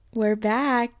We're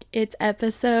back. It's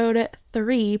episode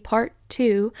 3, part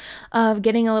 2 of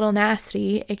Getting a Little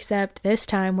Nasty, except this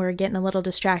time we're getting a little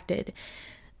distracted.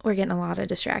 We're getting a lot of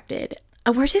distracted.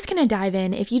 We're just going to dive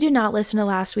in. If you did not listen to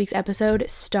last week's episode,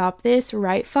 stop this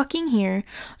right fucking here.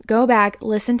 Go back,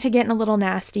 listen to Getting a Little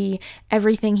Nasty.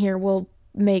 Everything here will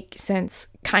make sense,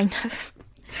 kind of.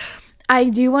 I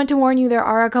do want to warn you, there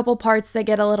are a couple parts that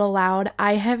get a little loud.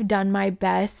 I have done my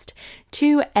best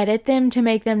to edit them to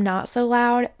make them not so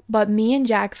loud, but me and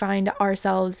Jack find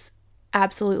ourselves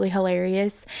absolutely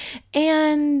hilarious.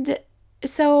 And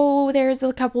so there's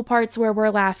a couple parts where we're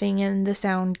laughing and the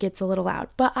sound gets a little loud.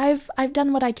 But I've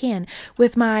done what I can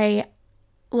with my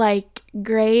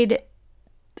grade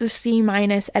C-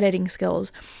 editing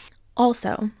skills.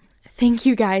 Also, thank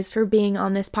you guys for being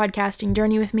on this podcasting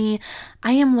journey with me.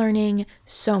 I am learning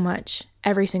so much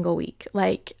every single week.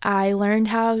 I learned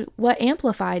what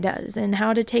Amplify does and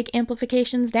how to take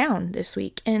amplifications down this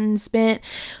week and spent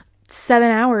 7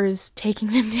 hours taking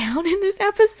them down in this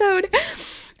episode.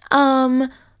 Other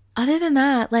than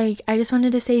that, I just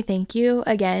wanted to say thank you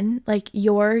again.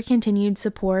 Your continued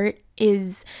support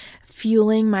is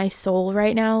fueling my soul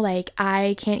right now.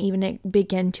 I can't even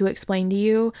begin to explain to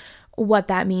you what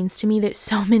that means to me, that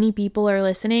so many people are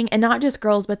listening, and not just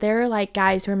girls, but there are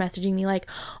guys who are messaging me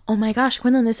oh my gosh,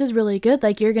 Quinlan, this is really good.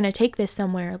 You're gonna take this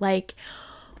somewhere.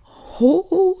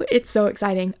 Oh, it's so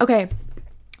exciting. Okay,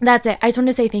 that's it. I just want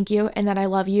to say thank you and that I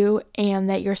love you and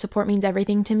that your support means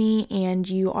everything to me and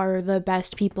you are the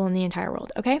best people in the entire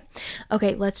world. Okay,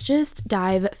 let's just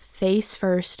dive face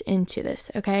first into this.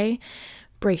 Okay,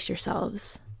 brace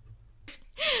yourselves.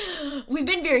 We've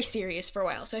been very serious for a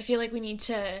while, so I feel like we need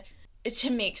to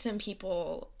make some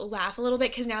people laugh a little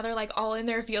bit, because now they're all in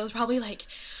their feels, probably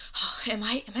oh, am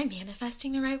I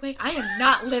manifesting the right way? I am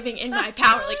not living in my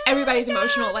power. Everybody's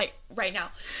emotional right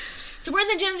now. So we're in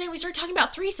the gym today, we start talking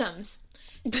about threesomes.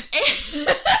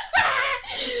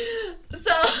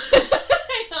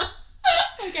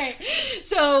 Okay,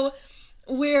 so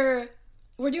we're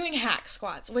doing hack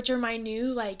squats, which are my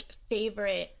new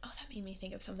favorite. Oh, that made me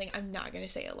think of something. I'm not gonna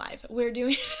say it live. We're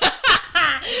doing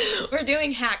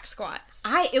hack squats.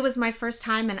 It was my first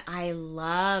time and I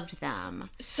loved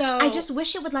them. So I just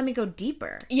wish it would let me go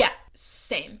deeper. Yeah,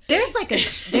 same. There's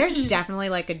definitely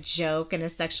a joke and a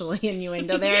sexual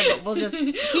innuendo there, but we'll just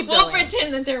keep going. We'll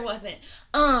pretend that there wasn't.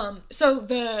 So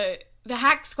the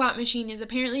hack squat machine is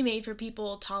apparently made for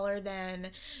people taller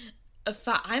than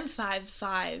I'm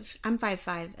 5'5". I'm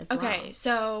 5'5" as well. Okay,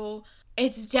 so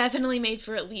it's definitely made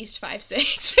for at least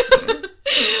 5'6".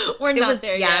 We're not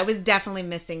there yet. Yeah, it was definitely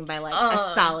missing by a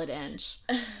solid inch.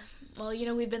 Well,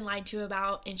 we've been lied to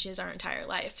about inches our entire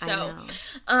life. So,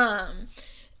 I know.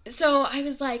 So I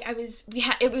was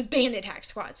it was banded hack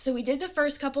squats. So we did the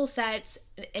first couple sets,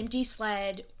 empty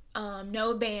sled,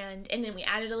 no band, and then we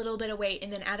added a little bit of weight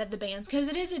and then added the bands because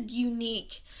it is a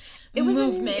unique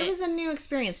movement. It was a new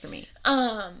experience for me.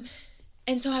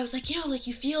 And so I was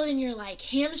you feel it in your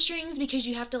hamstrings because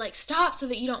you have to stop so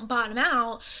that you don't bottom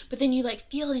out, but then you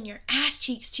feel it in your ass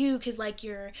cheeks too because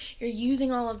you're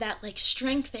using all of that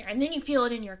strength there, and then you feel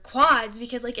it in your quads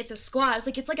because it's a squat.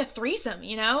 It's like a threesome,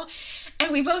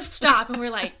 And we both stop and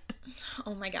we're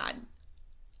oh my god,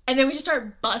 and then we just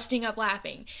start busting up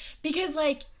laughing because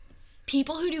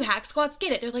people who do hack squats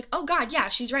get it. They're oh god, yeah,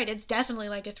 she's right, it's definitely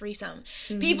a threesome.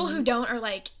 Mm-hmm. People who don't are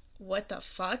what the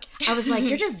fuck? I was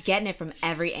you're just getting it from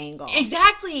every angle.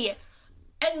 Exactly.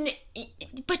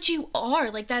 But you are,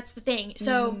 that's the thing.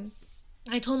 So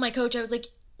I told my coach, I was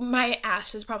my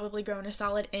ass has probably grown a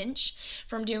solid inch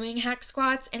from doing hack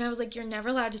squats. And I was you're never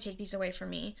allowed to take these away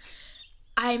from me.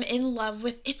 I'm in love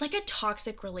with, it's a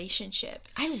toxic relationship.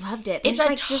 I loved it. It's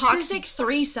a toxic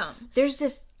threesome. There's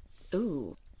this,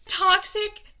 ooh.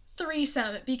 Toxic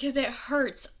threesome because it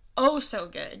hurts oh so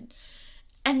good.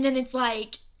 And then it's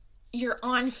you're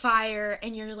on fire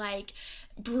and you're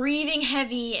breathing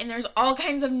heavy and there's all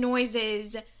kinds of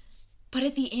noises, but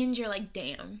at the end you're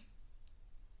damn.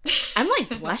 I'm like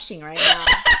right now.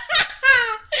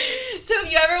 So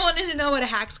if you ever wanted to know what a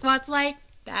hack squat's like,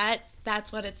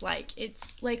 that's what it's like. It's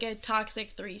like a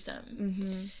toxic threesome.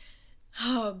 Mm-hmm.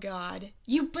 Oh God.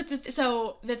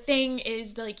 So the thing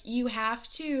is, like, you have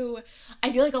to,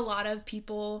 I feel like a lot of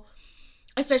people,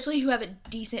 especially who have a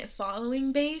decent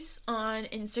following base on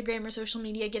Instagram or social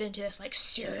media, get into this like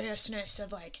seriousness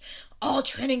of like all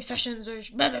training sessions are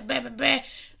blah, blah, blah, blah, blah.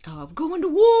 Oh, I'm going to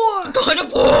war. I'm going to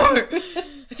war.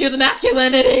 I feel the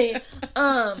masculinity.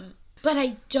 But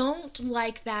I don't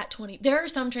like that 20. There are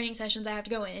some training sessions I have to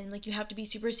go in, and like you have to be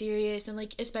super serious, and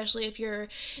like especially if you're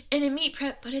in a meat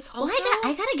prep. But it's also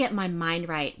I gotta get my mind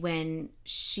right when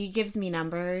she gives me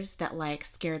numbers that like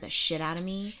scare the shit out of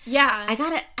me. Yeah, I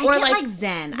get like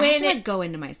zen. I have to like go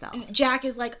into myself. Jack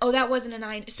is like, oh, that wasn't a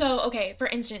 9. So okay, for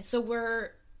instance,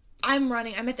 I'm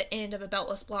at the end of a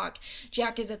beltless block.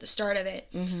 Jack is at the start of it.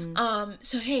 Mm-hmm.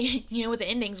 So hey, you know what the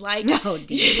ending's like? No,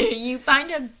 dude. You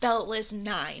find a beltless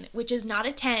 9, which is not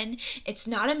a 10. It's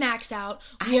not a max out.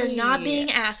 We are not being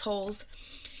assholes.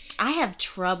 I have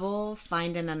trouble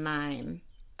finding a 9.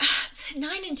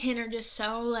 9 and 10 are just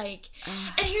so like,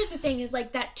 and here's the thing is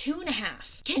like that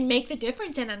 2.5 can make the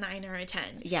difference in a 9 or a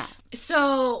 10. Yeah.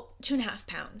 So 2.5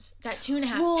 pounds. That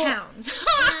 2.5 pounds.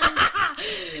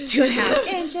 2.5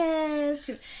 inches.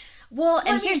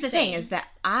 And here's the thing is that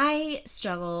I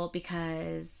struggle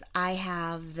because I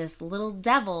have this little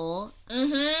devil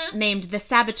named the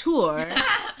Saboteur.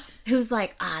 Who's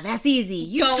like, that's easy.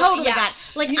 You totally got.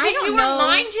 Like, I don't know. You were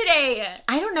mine today.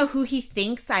 I don't know who he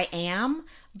thinks I am,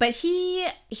 but he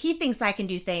thinks I can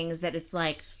do things that it's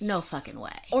like, no fucking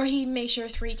way. Or he makes your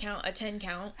 3 count a 10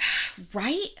 count.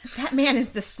 Right? That man is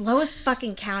the slowest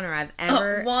fucking counter I've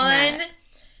ever 1, met.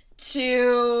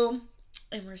 2,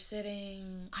 and we're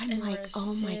sitting. I'm like,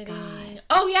 oh my God.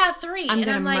 Oh yeah, 3. I'm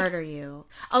gonna murder you.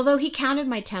 Although he counted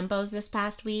my tempos this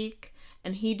past week.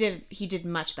 And he did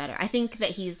much better. I think that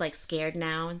he's like scared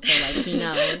now, and so like he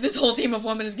knows. This whole team of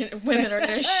women are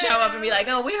gonna show up and be like,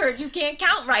 "Oh, we heard you can't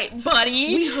count right,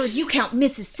 buddy. We heard you count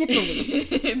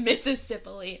Mississippi."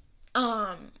 Mississippi.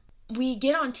 We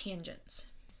get on tangents.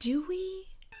 Do we?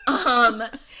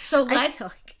 So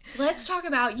let's talk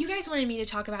about. You guys wanted me to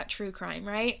talk about true crime,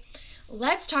 right?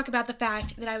 Let's talk about the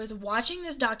fact that I was watching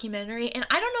this documentary, and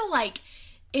I don't know, like,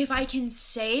 if I can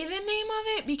say the name of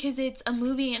it because it's a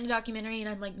movie and a documentary and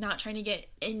I'm like not trying to get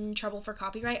in trouble for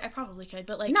copyright. I probably could,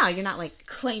 but like, no, you're not like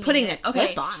claiming putting it. a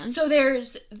clip on. So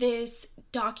there's this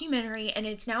documentary and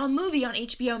it's now a movie on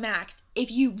HBO Max. If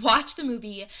you watch the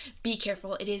movie, be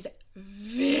careful. It is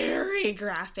very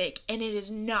graphic and it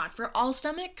is not for all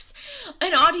stomachs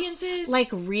and audiences. Like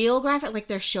real graphic, like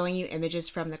they're showing you images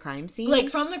from the crime scene. Like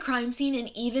from the crime scene, and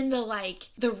even the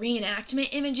reenactment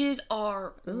images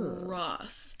are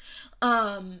rough.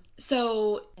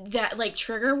 So that, like,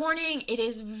 trigger warning, it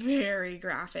is very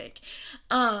graphic.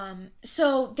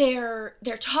 So they're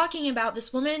talking about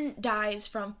this woman dies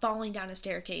from falling down a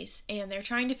staircase, and they're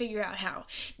trying to figure out how.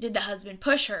 Did the husband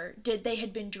push her? Did they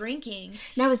had been drinking?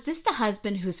 Now, is this the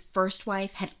husband whose first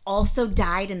wife had also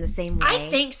died in the same way? I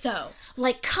think so.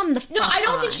 Like, come the fuck No, I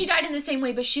don't on. think she died in the same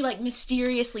way, but she, like,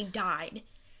 mysteriously died.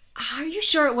 Are you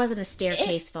sure it wasn't a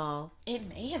staircase fall? It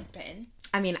may have been.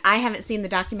 I mean, I haven't seen the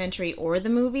documentary or the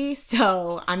movie,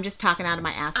 so I'm just talking out of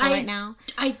my asshole right now.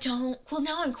 Well,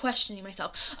 now I'm questioning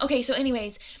myself. Okay, so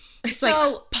anyways. It's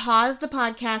like, pause the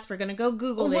podcast. We're going to go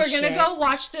Google this shit. We're going to go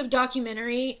watch the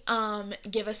documentary.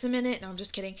 Give us a minute. No, I'm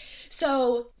just kidding.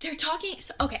 So, they're talking.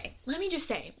 So, okay, let me just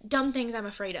say. Dumb things I'm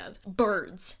afraid of.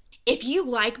 Birds. If you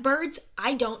like birds,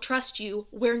 I don't trust you.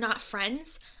 We're not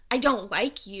friends. I don't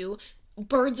like you.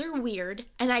 Birds are weird,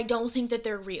 and I don't think that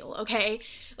they're real, okay?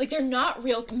 Like, they're not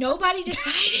real. Nobody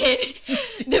decided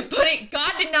that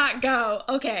God did not go,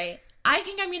 okay, I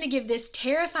think I'm going to give this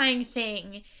terrifying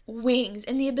thing wings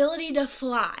and the ability to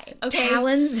fly, okay?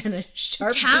 Talons and a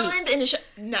sharp beak.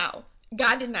 No.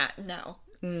 God did not, no.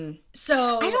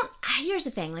 So. Here's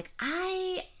the thing, like,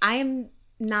 I am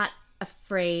not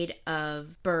afraid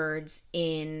of birds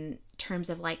in terms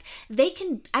of, like,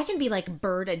 I can be, like,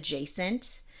 bird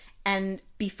adjacent and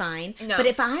be fine. No. But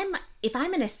if I'm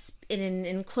in an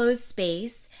enclosed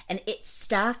space and it's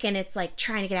stuck and it's like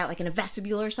trying to get out, like in a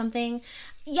vestibule or something,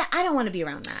 yeah, I don't want to be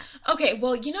around that. Okay,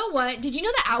 well, you know what? Did you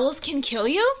know that owls can kill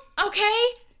you? Okay?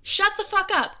 Shut the fuck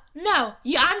up. No,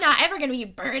 I'm not ever gonna be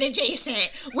bird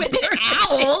adjacent with an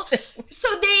owl.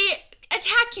 So they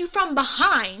attack you from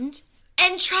behind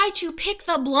and try to pick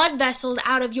the blood vessels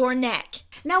out of your neck.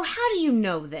 Now, how do you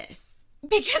know this?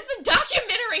 Because the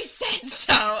documentary said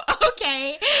so,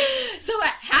 okay? So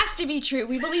it has to be true.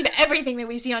 We believe everything that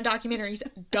we see on documentaries.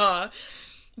 Duh.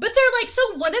 But they're like,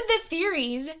 so one of the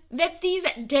theories that these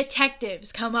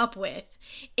detectives come up with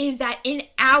is that an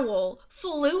owl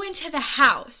flew into the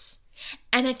house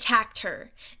and attacked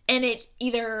her. And it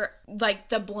either, like,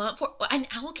 the blunt force... An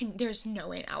owl can... There's no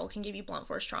way an owl can give you blunt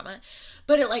force trauma.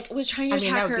 But it, like, was trying to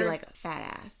attack her. That would be like a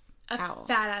fat-ass owl. A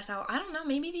fat-ass owl. I don't know.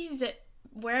 Maybe these...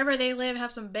 wherever they live have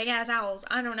some big ass owls.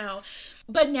 I don't know.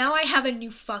 But now I have a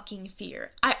new fucking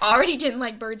fear. I already didn't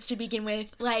like birds to begin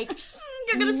with. Like,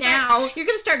 You're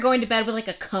gonna start going to bed with like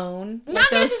a cone.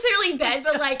 Not necessarily bed,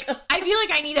 but like I feel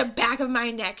like I need a back of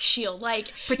my neck shield.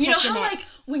 Like Protect you know how neck. like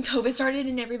when COVID started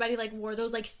and everybody like wore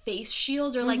those like face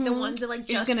shields or like the ones that like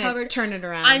just covered. Turn it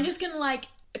around. I'm just gonna like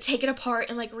take it apart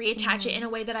and like reattach it in a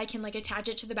way that I can like attach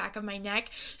it to the back of my neck.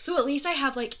 So at least I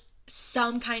have like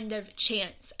some kind of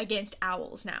chance against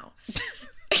owls now.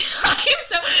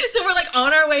 So we're like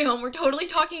on our way home. We're totally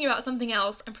talking about something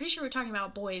else. I'm pretty sure we're talking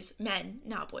about men.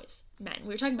 We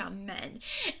were talking about men.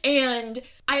 And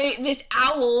this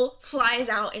owl flies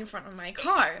out in front of my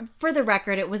car. For the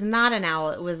record, it was not an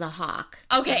owl. It was a hawk.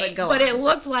 Okay, but it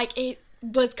looked like it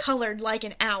was colored like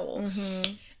an owl.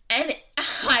 Mm-hmm. And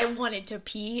I wanted to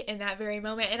pee in that very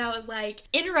moment. And I was like,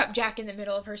 interrupt Jack in the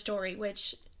middle of her story,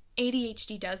 which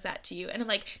ADHD does that to you. And I'm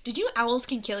like, did you know owls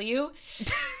can kill you?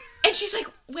 And she's like,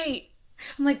 wait.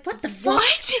 I'm like, what the fuck?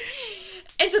 What?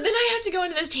 And so then I have to go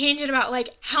into this tangent about like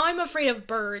how I'm afraid of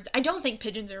birds. I don't think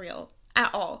pigeons are real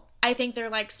at all. I think they're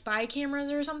like spy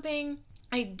cameras or something.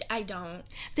 I don't.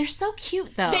 They're so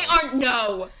cute though. They aren't,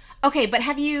 no. Okay, but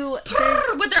have you...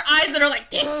 With their eyes that are like,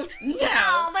 ding. No.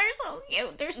 Oh, they're so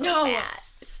cute. They're so fat.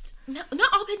 No, not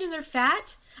all pigeons are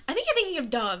fat. I think you're thinking of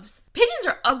doves. Pigeons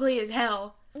are ugly as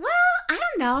hell. Well, I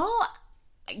don't know.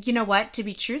 You know what? To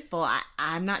be truthful,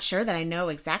 I'm not sure that I know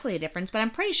exactly the difference, but I'm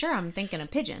pretty sure I'm thinking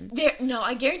of pigeons. No,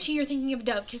 I guarantee you're thinking of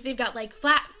dove because they've got like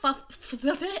flat,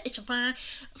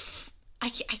 I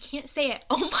can't say it.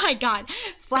 Oh my god.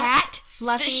 Flat,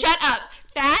 fluffy. Shut up.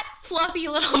 Fat, fluffy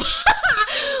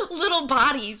little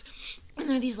bodies. And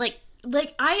they're these like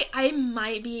I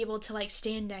might be able to like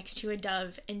stand next to a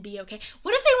dove and be okay.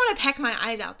 What if they want to peck my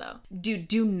eyes out though? Dude,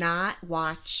 do not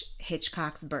watch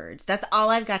Hitchcock's Birds. That's all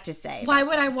I've got to say. Why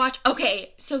would I watch?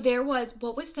 Okay, so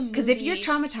what was the movie? Because if you're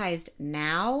traumatized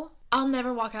now, I'll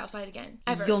never walk outside again.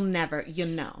 Ever. You'll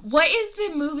know. What is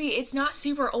the movie? It's not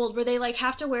super old where they like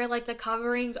have to wear like the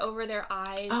coverings over their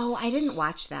eyes. Oh, I didn't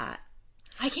watch that.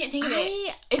 I can't think of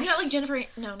it. Isn't that like Jennifer?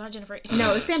 No, not Jennifer.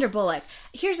 No, it's Sandra Bullock.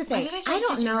 Here's the thing. I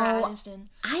don't know. Jennifer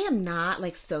I am not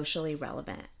like socially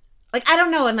relevant. Like I don't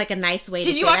know in like a nice way.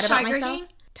 Did to you say watch that about Tiger myself.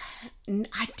 King?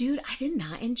 I did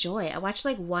not enjoy it. I watched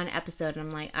like one episode and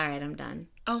I'm like, all right, I'm done.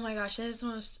 Oh my gosh, that is the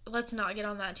most. Let's not get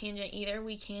on that tangent either.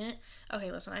 We can't.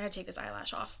 Okay, listen, I gotta take this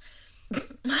eyelash off.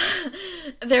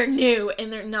 They're new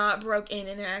and they're not broke in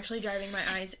and they're actually driving my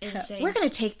eyes insane. We're going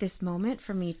to take this moment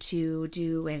for me to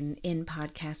do an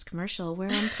in-podcast commercial where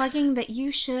I'm plugging that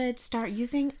you should start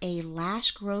using a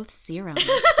lash growth serum.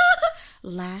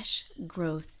 Lash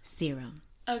growth serum.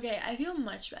 Okay, I feel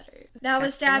much better. That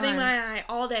was stabbing my eye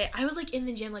all day. I was like in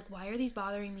the gym like, why are these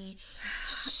bothering me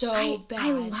so bad?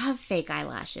 I love fake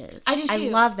eyelashes. I do too. I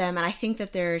love them and I think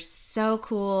that they're so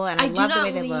cool and I love the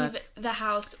way they look. I do not leave the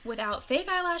house without fake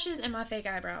eyelashes and my fake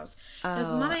eyebrows. Because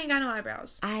mama ain't got no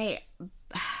eyebrows.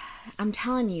 I'm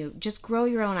telling you, just grow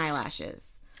your own eyelashes.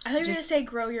 I thought you were going to say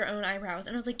grow your own eyebrows.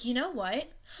 And I was like, you know what?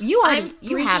 You have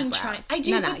brows. Trying. I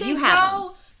do, but they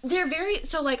grow. They're very,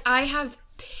 so like I have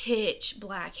pitch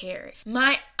black hair.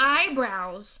 My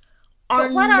eyebrows are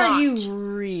But what not. are you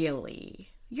really?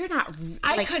 You're not.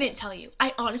 I couldn't tell you.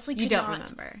 I honestly could not. You don't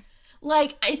remember.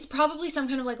 Like, it's probably some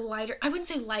kind of like lighter, I wouldn't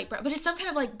say light brown, but it's some kind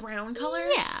of like brown color.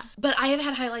 Yeah. But I have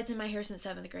had highlights in my hair since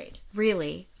 7th grade.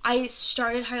 Really? I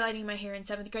started highlighting my hair in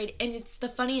 7th grade and it's the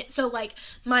funniest. So like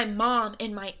my mom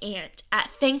and my aunt at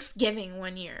Thanksgiving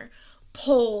one year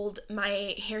pulled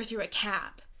my hair through a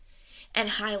cap and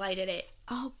highlighted it.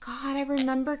 Oh God, I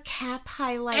remember cap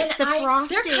highlights. And the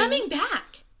frosting. They're coming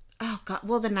back. Oh God,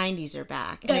 well the 90s are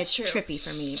back. That's and it's true. Trippy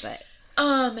for me, but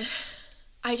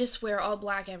I just wear all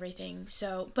black everything.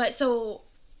 So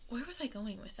where was I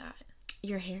going with that?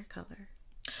 Your hair color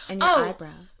and your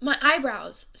eyebrows. My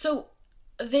eyebrows. So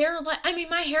they're like, I mean,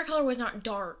 my hair color was not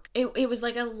dark. It was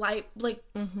like a light, like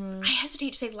I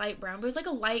hesitate to say light brown, but it was like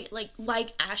a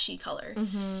light ashy color.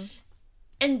 Mm-hmm.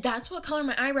 And that's what color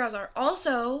my eyebrows are.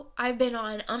 Also, I've been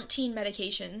on umpteen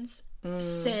medications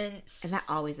since. And that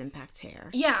always impacts hair.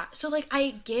 Yeah. So, like,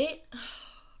 I'm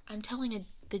telling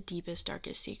the deepest,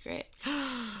 darkest secret.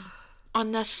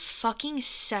 On the fucking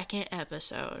second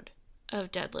episode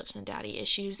of Deadlifts and Daddy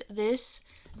Issues, this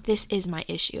is my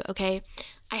issue, okay?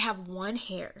 I have one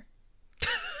hair.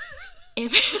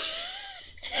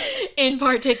 In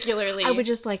particularly. I would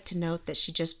just like to note that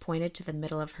she just pointed to the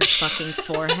middle of her fucking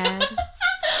forehead.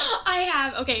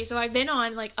 So I've been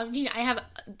on like umpteen, I have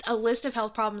a list of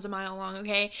health problems a mile long,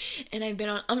 okay? And I've been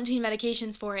on umpteen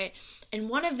medications for it. And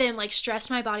one of them like stressed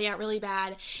my body out really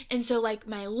bad. And so like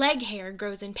my leg hair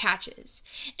grows in patches.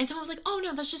 And someone was like, oh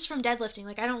no, that's just from deadlifting.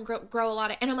 Like I don't grow a lot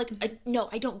of, and I'm like, no,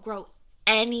 I don't grow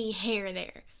any hair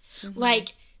there. Mm-hmm.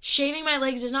 Like shaving my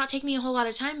legs does not take me a whole lot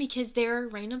of time because there are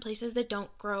random places that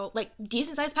don't grow, like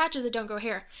decent sized patches that don't grow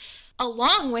hair.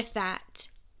 Along with that,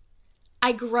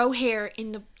 I grow hair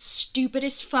in the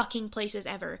stupidest fucking places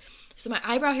ever. So my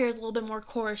eyebrow hair is a little bit more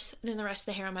coarse than the rest of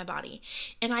the hair on my body.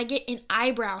 And I get an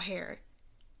eyebrow hair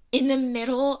in the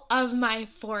middle of my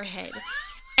forehead.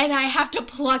 And I have to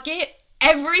pluck it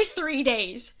every 3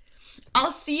 days.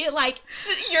 I'll see it like,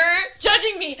 you're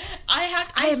judging me. I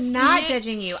am not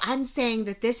judging you. I'm saying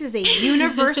that this is a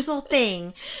universal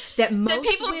thing that most that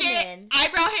people women get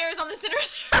eyebrow hairs on the center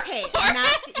of their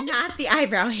forehead. not the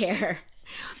eyebrow hair.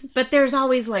 But there's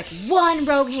always like one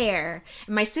rogue hair.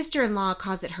 My sister-in-law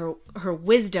calls it her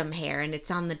wisdom hair, and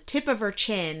it's on the tip of her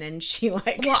chin, and she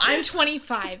like... Well, I'm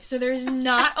 25, so there's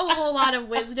not a whole lot of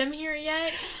wisdom here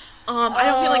yet. I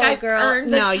don't feel like I've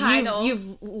earned the title.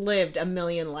 You've lived a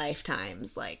million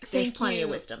lifetimes. Like, there's plenty of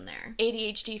wisdom there.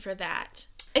 ADHD for that.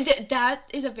 That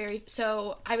is a very...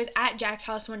 So, I was at Jack's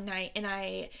house one night, and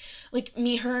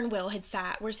me, her, and Will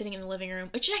we're sitting in the living room,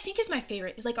 which I think is my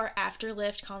favorite, is, like, our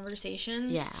after-lift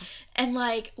conversations. Yeah. And,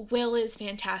 like, Will is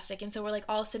fantastic, and so we're, like,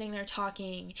 all sitting there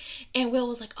talking, and Will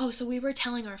was like, oh, so we were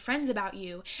telling our friends about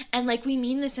you, and, like, we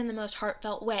mean this in the most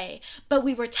heartfelt way, but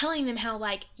we were telling them how,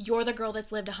 like, you're the girl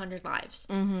that's lived 100 lives.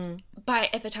 Mm-hmm.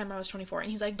 At the time I was 24,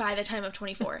 and he's like, by the time of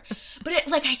 24. But,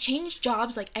 I change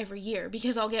jobs, like, every year,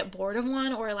 because I'll get bored of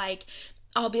one, or, like,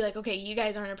 I'll be like, okay, you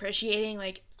guys aren't appreciating,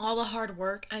 like, all the hard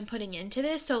work I'm putting into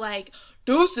this, so, like,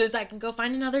 deuces, I can go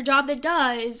find another job that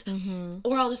does,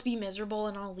 or I'll just be miserable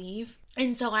and I'll leave.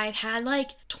 And so I've had,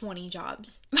 like, 20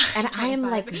 jobs. And I am,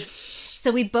 like,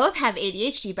 so we both have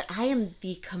ADHD, but I am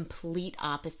the complete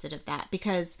opposite of that,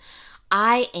 because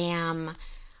I am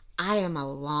a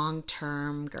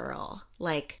long-term girl.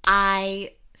 Like, I'm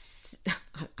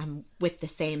with the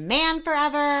same man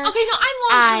forever. Okay, no, I'm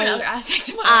long-term in other aspects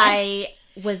of my life. I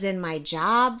was in my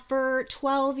job for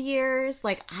 12 years.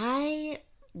 Like, I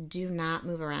do not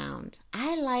move around.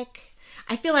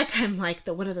 I feel like I'm like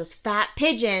one of those fat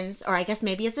pigeons, or I guess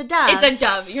maybe it's a dove. It's a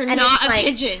dove. You're not a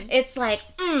pigeon. It's like,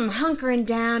 hunkering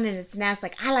down in its nest.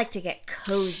 Like, I like to get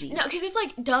cozy. No, because it's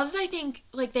like doves, I think,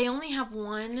 like, they only have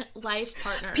one life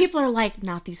partner. People are like,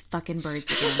 not these fucking birds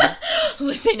again.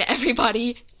 Listen,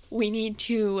 everybody, we need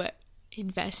to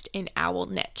invest in owl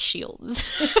neck shields.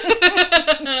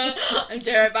 I'm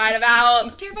terrified of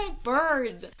owls. I'm terrified of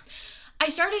birds. I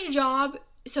started a job,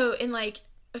 so in, like,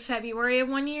 February of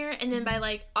one year, and then by,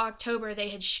 like, October, they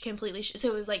had completely... so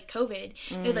it was, like, COVID.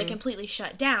 They had, like, completely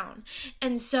shut down.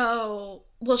 And so...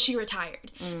 Well, she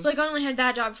retired. So, like, I only had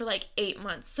that job for, like, 8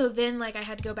 months. So then, like, I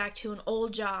had to go back to an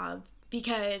old job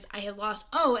because I had lost...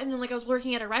 Oh, and then, like, I was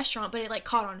working at a restaurant, but it, like,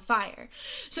 caught on fire.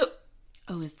 So...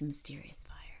 Oh, it's the mysterious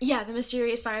fire. Yeah, the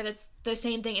mysterious fire. That's the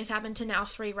same thing has happened to now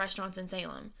 3 restaurants in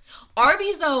Salem.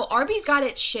 Arby's got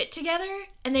its shit together,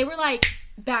 and they were, like...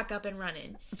 back up and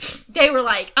running. They were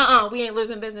like, we ain't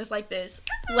losing business like this.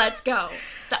 Let's go.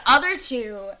 The other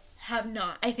 2 have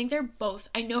not. I think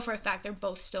I know for a fact they're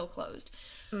both still closed.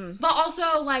 But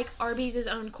also, like, Arby's is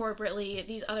owned corporately.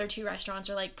 These other 2 restaurants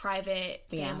are, like, private,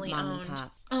 family owned.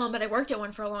 But I worked at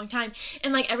one for a long time.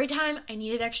 And, like, every time I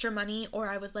needed extra money or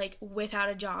I was, like, without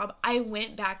a job, I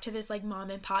went back to this, like, mom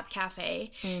and pop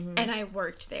cafe and I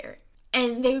worked there.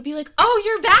 And they would be like, oh,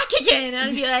 you're back again. And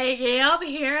I'd be like, yep,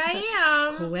 here I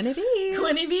am. Quinny Bees.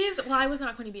 Quinny Bees. Well, I was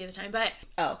not Quinny Bee at the time, but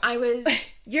I was...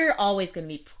 You're always going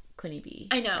to be Quinny Bee.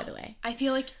 I know. By the way. I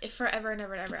feel like forever and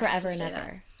ever and ever. Forever and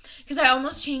ever. Because I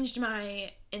almost changed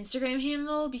my Instagram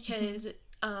handle because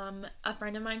a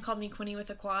friend of mine called me Quinny with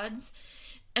the quads.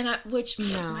 And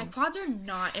my quads are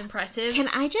not impressive. Can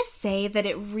I just say that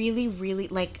it really, really,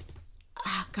 like...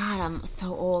 Oh, God, I'm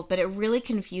so old, but it really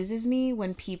confuses me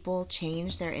when people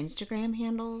change their Instagram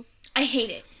handles. I hate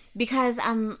it. Because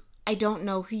I don't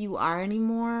know who you are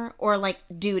anymore. Or, like,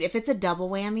 dude, if it's a double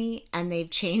whammy and they've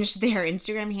changed their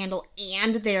Instagram handle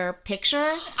and their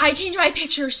picture... I change my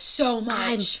picture so much.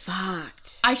 I'm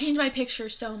fucked. I change my picture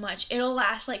so much. It'll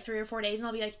last, like, 3 or 4 days and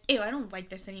I'll be like, ew, I don't like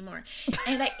this anymore.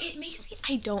 And it makes me...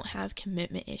 I don't have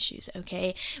commitment issues,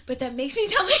 okay? But that makes me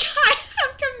sound like I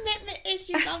have commitment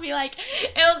issues. I'll be like...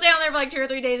 It'll stay on there for, like, 2 or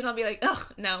 3 days and I'll be like,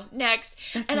 ugh, no, next.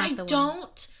 That's and not I the don't... one.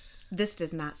 This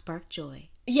does not spark joy.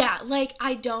 Yeah, like,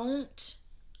 I don't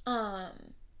want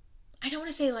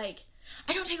to say, like,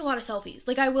 I don't take a lot of selfies.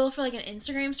 Like, I will for, like, an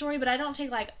Instagram story, but I don't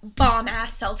take, like,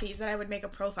 bomb-ass selfies that I would make a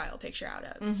profile picture out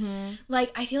of.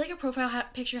 Like, I feel like a profile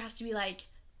picture has to be, like,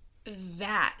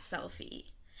 that selfie.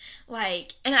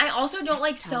 Like, and I also don't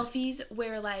like selfies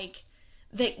where, like,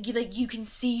 that you can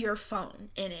see your phone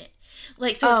in it.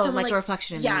 Like, so if someone, like a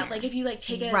reflection in the mirror. like, if you, like,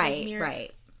 take a right, mirror.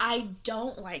 Right. I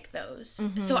don't like those.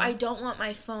 Mm-hmm. So I don't want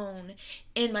my phone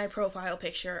in my profile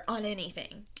picture on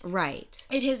anything. Right.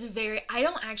 It is I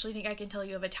don't actually think I can tell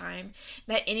you of a time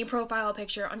that any profile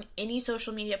picture on any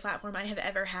social media platform I have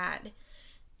ever had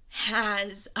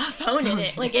has a phone in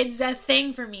it. Like, it's a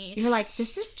thing for me. You're like,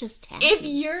 this is just tacky.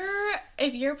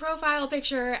 If your profile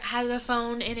picture has a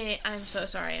phone in it, I'm so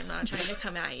sorry. I'm not trying to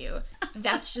come at you.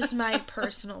 That's just my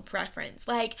personal preference.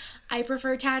 Like, I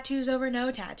prefer tattoos over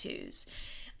no tattoos.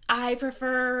 I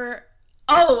prefer...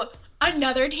 Oh,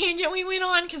 another tangent we went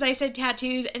on because I said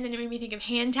tattoos and then it made me think of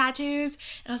hand tattoos.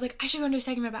 And I was like, I should go into a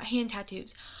segment about hand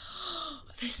tattoos.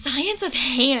 The science of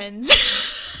hands.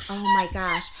 Oh my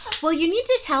gosh. Well, you need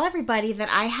to tell everybody that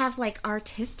I have like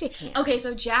artistic hands. Okay,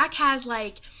 so Jack has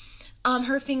like,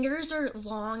 her fingers are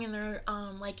long and they're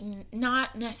like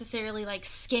not necessarily like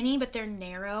skinny, but they're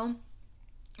narrow.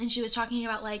 And she was talking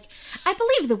about like, I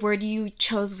believe the word you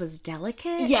chose was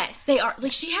delicate. Yes, they are.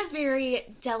 Like, she has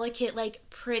very delicate, like,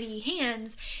 pretty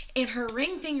hands, and her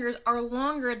ring fingers are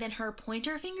longer than her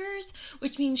pointer fingers,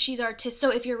 which means she's artistic.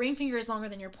 So if your ring finger is longer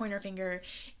than your pointer finger,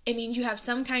 it means you have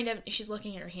some kind of... She's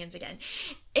looking at her hands again.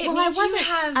 It means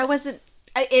I wasn't...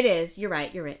 It is. You're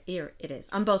right. It is.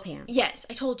 On both hands. Yes,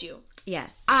 I told you.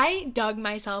 Yes. I dug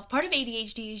myself. Part of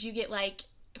ADHD is you get, like...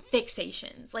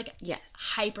 fixations, like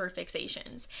hyper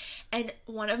fixations, and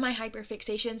one of my hyper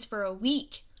fixations for a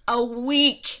week,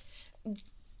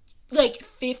 like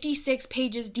 56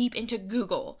 pages deep into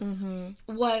Google,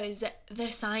 was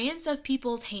the science of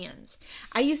people's hands.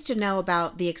 I used to know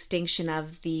about the extinction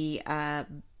of the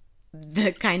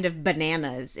kind of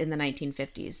bananas in the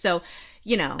 1950s, so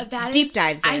deep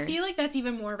dives there. I feel like that's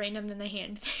even more random than the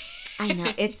hand. I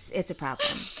know, it's a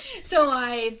problem. So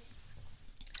I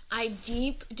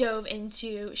deep dove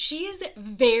into, she is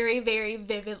very, very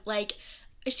vivid, like,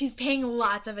 she's paying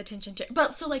lots of attention to,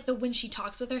 but so, like, when she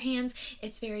talks with her hands,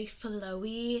 it's very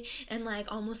flowy, and, like,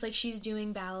 almost like she's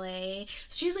doing ballet,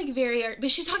 so she's, like,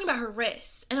 but she's talking about her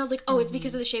wrists, and I was like, oh, it's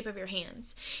because of the shape of your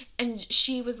hands, and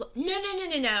she was,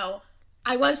 no,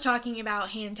 I was talking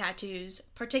about hand tattoos,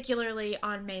 particularly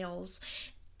on males.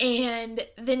 And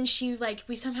then she, like,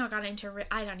 we somehow got into,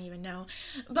 I don't even know.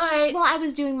 But... Well, I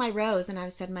was doing my rose, and I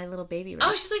said my little baby wrist.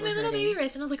 Oh, she's like, my little baby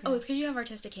wrist. And I was like, oh, it's because you have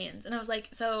artistic hands. And I was like,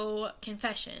 so,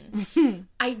 confession.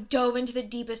 I dove into the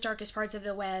deepest, darkest parts of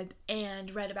the web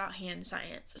and read about hand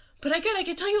science. But I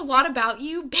could tell you a lot about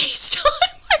you based on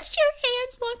what your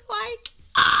hands look like.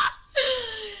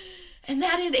 And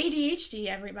that is ADHD,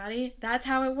 everybody. That's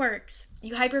how it works.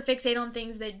 You hyperfixate on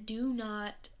things that do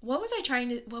not... What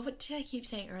did I keep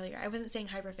saying earlier? I wasn't saying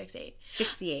hyperfixate.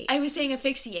 Fixate. I was saying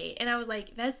asphyxiate. And I was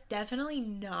like, that's definitely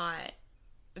not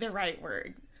the right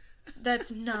word. That's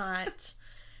not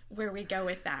where we go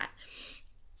with that.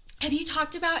 Have you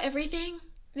talked about everything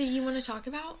that you want to talk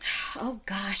about? Oh,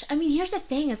 gosh. I mean, here's the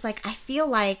thing. It's like, I feel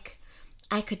like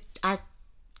I could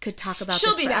talk about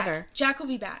She'll this be forever. Back. Jack will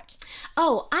be back.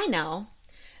 Oh, I know.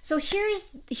 So here's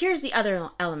the other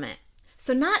element.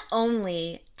 So not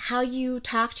only how you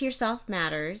talk to yourself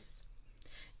matters,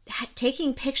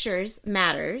 taking pictures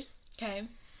matters. Okay.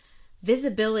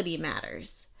 Visibility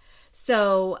matters.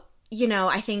 So,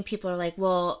 I think people are like,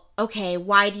 well, okay,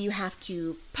 why do you have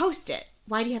to post it?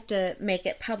 Why do you have to make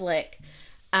it public?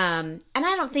 And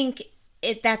I don't think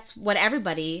that's not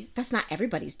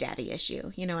everybody's daddy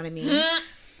issue. You know what I mean?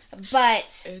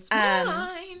 But it's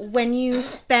mine. When you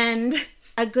spend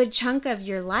a good chunk of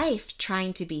your life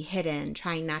trying to be hidden,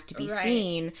 trying not to be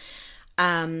seen,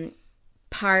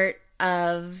 part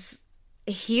of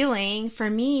healing for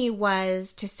me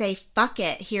was to say, fuck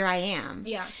it, here I am.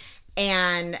 Yeah.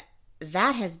 And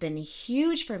that has been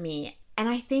huge for me. And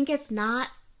I think it's not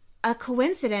a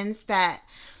coincidence that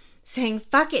saying,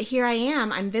 fuck it, here I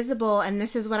am, I'm visible, and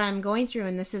this is what I'm going through,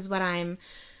 and this is what I'm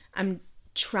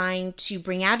trying to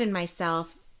bring out in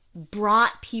myself,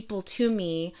 brought people to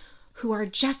me who are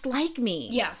just like me.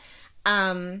 Yeah.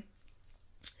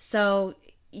 So,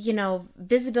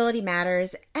 visibility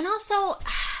matters. And also,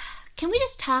 can we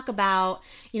just talk about,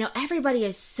 everybody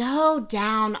is so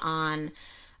down on,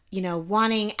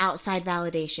 wanting outside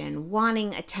validation,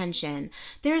 wanting attention.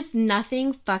 There's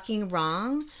nothing fucking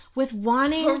wrong with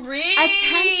wanting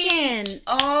attention.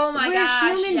 Oh my gosh.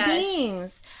 We're human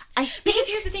beings. Because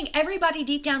here's the thing, everybody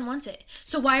deep down wants it.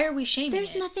 So why are we shaming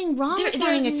There's it? nothing wrong with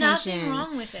wanting attention. There's nothing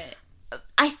wrong with it.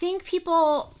 I think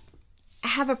people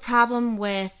have a problem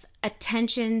with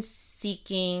attention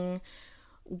seeking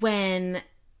when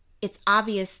it's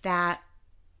obvious that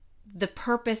the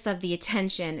purpose of the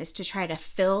attention is to try to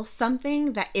fill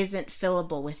something that isn't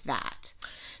fillable with that.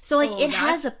 So, like, it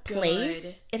has a place.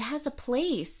 Good. It has a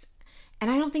place. And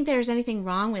I don't think there's anything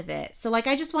wrong with it. So, like,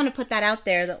 I just want to put that out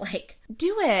there that, like,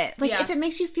 do it. Like, if it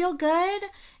makes you feel good,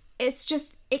 it's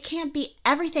just, it can't be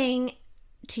everything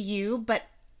to you. But,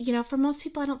 you know, for most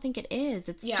people, I don't think it is.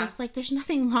 It's just, like, there's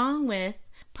nothing wrong with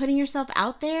putting yourself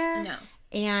out there. No.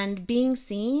 And being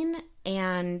seen.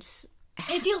 And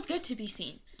it feels good to be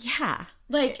seen. Yeah.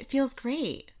 Like, it feels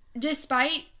great.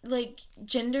 Despite, like,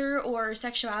 gender or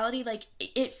sexuality, like,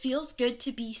 it feels good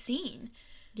to be seen.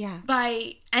 Yeah.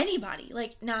 By anybody.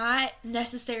 Like, not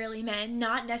necessarily men,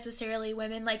 not necessarily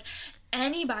women, like,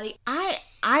 anybody.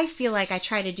 I feel like I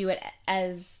try to do it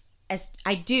as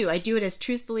I do it as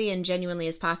truthfully and genuinely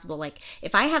as possible. Like,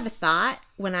 if I have a thought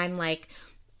when I'm like,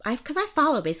 because I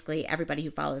follow basically everybody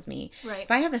who follows me. Right.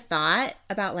 If I have a thought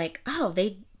about, like, oh,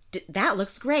 that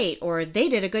looks great, or they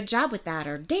did a good job with that,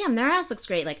 or damn, their ass looks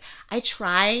great. Like, I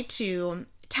try to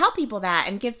tell people that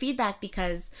and give feedback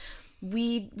because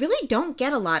we really don't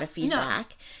get a lot of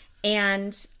feedback. No.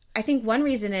 And I think one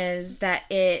reason is that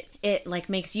it like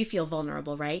makes you feel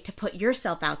vulnerable, right? To put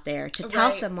yourself out there, to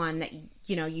tell someone that,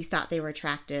 you know, you thought they were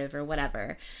attractive or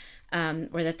whatever,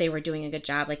 or that they were doing a good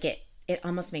job. Like, it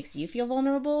almost makes you feel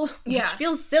vulnerable, which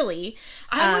feels silly.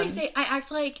 I always say I act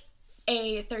like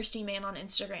a thirsty man on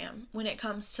Instagram when it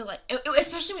comes to, like,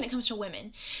 especially when it comes to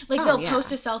women. Like, they'll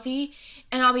post a selfie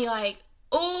and I'll be like,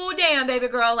 oh, damn, baby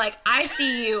girl, like, I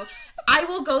see you. I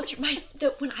will go through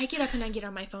when I get up and I get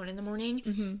on my phone in the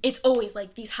morning, it's always,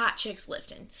 like, these hot chicks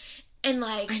lifting. And,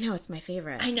 like, I know, it's my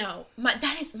favorite. I know.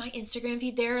 That is my Instagram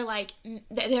feed. There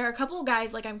are a couple of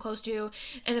guys, like, I'm close to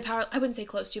in the I wouldn't say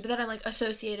close to, but that I'm, like,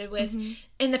 associated with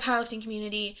in the powerlifting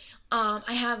community.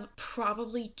 I have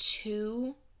probably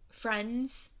 2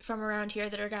 friends from around here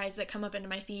that are guys that come up into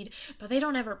my feed, but they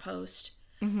don't ever post.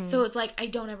 So it's like, I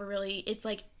don't ever really, it's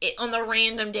like, on the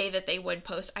random day that they would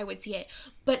post, I would see it.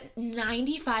 But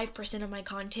 95% of my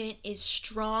content is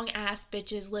strong ass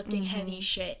bitches lifting heavy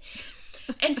shit.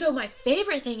 And so my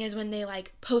favorite thing is when they,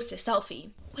 like, post a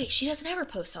selfie. Wait, she doesn't ever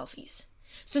post selfies.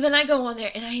 So then I go on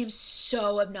there and I am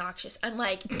so obnoxious. I'm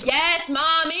like, yes,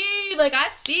 mommy, like, I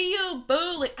see you,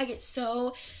 boo. Like, I get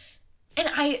so, and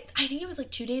I think it was like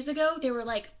 2 days ago, there were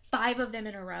like 5 of them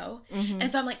in a row.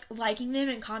 And so I'm like liking them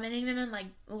and commenting them and like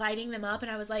lighting them up. And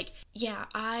I was like, yeah,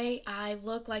 I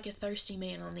look like a thirsty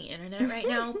man on the internet right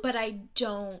now, but I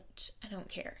don't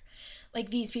care. Like,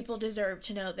 these people deserve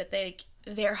to know that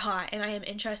they're hot and I am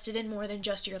interested in more than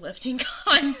just your lifting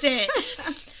content.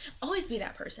 Always be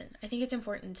that person. I think it's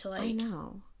important to, like, I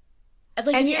know.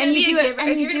 Like, if you're going to be a giver,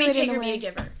 if you're going to be a taker, be a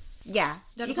giver. Yeah.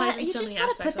 That applies in so many aspects. You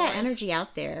just gotta put that energy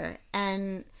out there,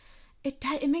 and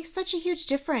it makes such a huge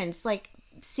difference. Like,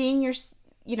 seeing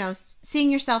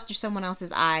yourself through someone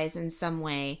else's eyes in some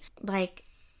way. Like,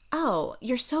 oh,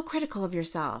 you're so critical of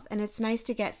yourself, and it's nice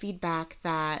to get feedback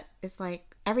that is like,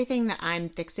 everything that I'm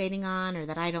fixating on or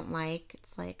that I don't like,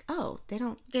 it's like, oh, they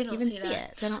don't even see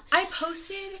it. They don't. I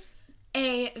posted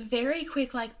a very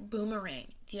quick, like, boomerang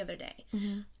the other day.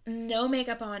 No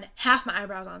makeup on, half my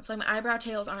eyebrows on, so, like, my eyebrow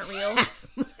tails aren't real.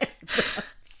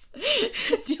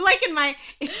 Do you like in my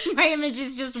image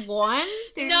is just one?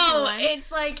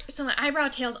 It's like, so my eyebrow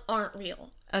tails aren't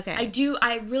real. Okay.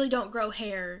 I really don't grow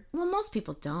hair. Well, most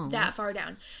people don't. That far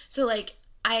down. So, like,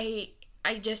 I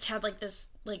just had, like, this,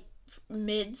 like,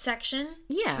 mid section.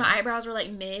 Yeah. My eyebrows were, like,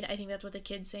 mid. I think that's what the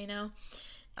kids say now.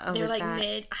 Oh, they're, like, that...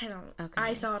 mid. I don't. Okay.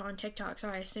 I saw it on TikTok, so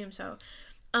I assume so.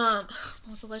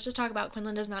 So let's just talk about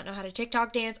Quinlan does not know how to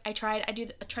TikTok dance. I tried to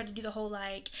do the whole,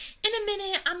 like, in a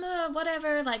minute, I'm a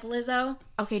whatever, like Lizzo.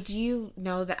 Okay, do you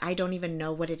know that I don't even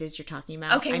know what it is you're talking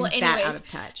about? Okay, well, I'm that out of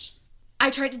touch. I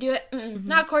tried to do it.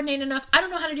 Not coordinated enough. I don't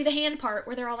know how to do the hand part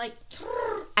where they're all like...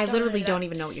 I literally don't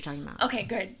even know what you're talking about. Okay,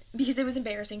 good. Because it was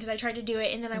embarrassing because I tried to do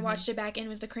it and then I watched it back and it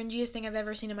was the cringiest thing I've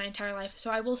ever seen in my entire life.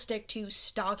 So I will stick to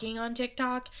stalking on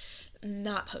TikTok,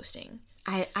 not posting.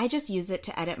 I just use it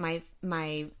to edit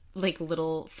my like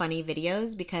little funny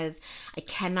videos because I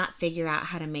cannot figure out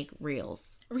how to make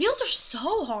reels. Reels are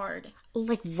so hard.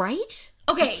 Like, right?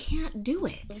 Okay. I can't do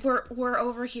it. We're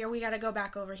over here. We got to go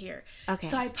back over here. Okay.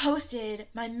 So I posted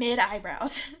my mid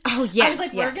eyebrows. Oh, yes. I was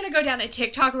like, we're going to go down a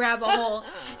TikTok rabbit hole.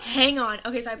 Hang on.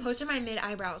 Okay, so I posted my mid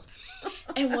eyebrows.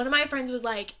 And one of my friends was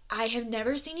like, I have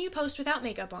never seen you post without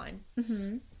makeup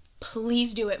on.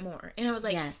 Please do it more. And I was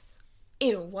like, yes.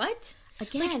 Ew, what?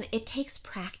 Again, it takes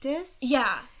practice.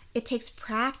 Yeah. It takes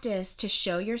practice to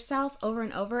show yourself over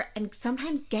and over, and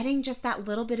sometimes getting just that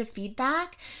little bit of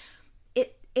feedback,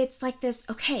 it's like this,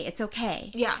 okay, it's okay.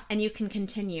 Yeah. And you can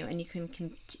continue, and you can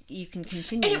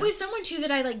continue. And it was someone, too,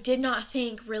 that I, like, did not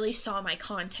think really saw my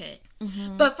content.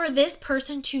 But for this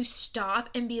person to stop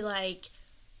and be like,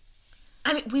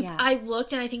 I mean, I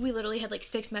looked and I think we literally had like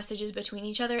 6 messages between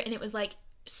each other, and it was like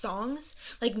songs,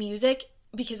 like music,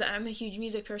 because I'm a huge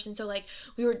music person. So like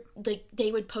we were like,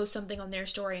 they would post something on their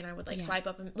story and I would like swipe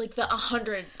up and like the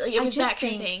 100, like it was that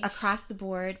kind of thing. Across the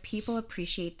board, people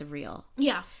appreciate the real.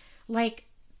 Yeah. Like,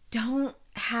 don't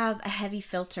have a heavy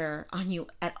filter on you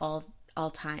at all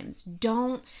times.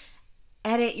 Don't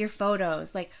edit your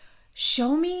photos. Like,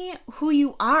 show me who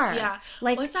you are. Yeah.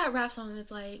 Like, what's that rap song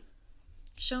that's like,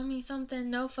 show me something,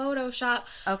 no Photoshop?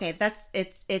 Okay,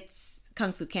 it's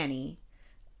Kung Fu Kenny.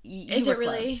 Is it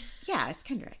really? Close. Yeah, it's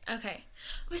Kendrick. Okay.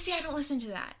 But see, I don't listen to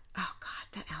that. Oh God,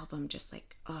 that album just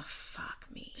like, oh fuck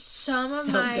me. Some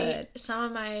of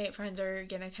my friends are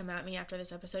gonna come at me after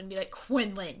this episode and be like,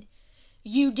 Quinlan,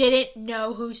 you didn't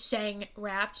know who sang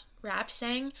rang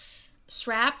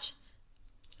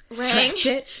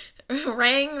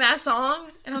that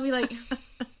song? And I'll be like,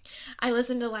 I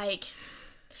listen to like,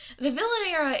 the villain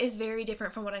era is very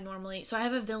different from what I normally, so I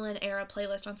have a villain era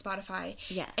playlist on Spotify.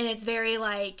 Yes. And it's very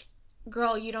like,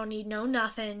 girl, you don't need no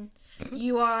nothing.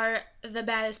 You are the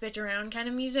baddest bitch around kind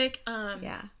of music.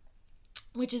 Yeah.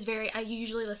 Which is I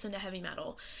usually listen to heavy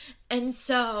metal. And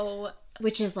so.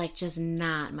 Which is like just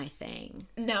not my thing.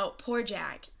 No, poor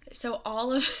Jack. So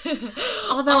all of.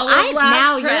 Although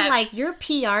you're like, your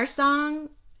PR song.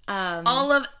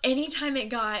 All of, anytime it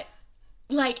got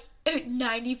like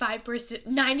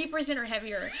 90% or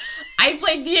heavier, I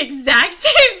played the exact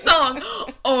same song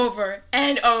over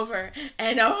and over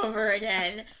and over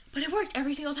again. But it worked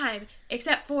every single time,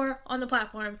 except for on the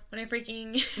platform when I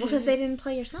freaking... Well, because they didn't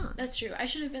play your song. That's true. I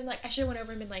should have went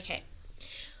over and been like, hey,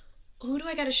 who do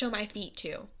I got to show my feet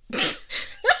to?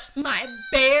 My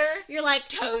bare You're like,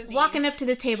 toesies. Walking up to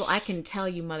this table, I can tell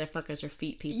you motherfuckers are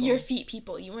feet people. You're feet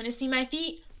people. You want to see my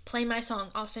feet? Play my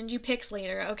song. I'll send you pics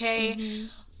later, okay? Mm-hmm.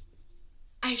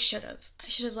 I should have,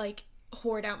 like,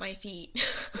 whored out my feet. To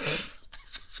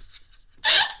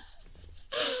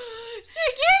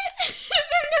get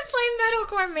them to play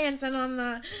Metalcore Manson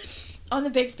on the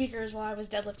big speakers while I was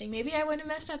deadlifting. Maybe I wouldn't have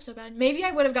messed up so bad. Maybe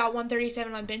I would have got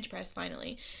 137 on bench press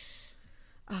finally.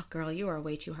 Oh, girl, you are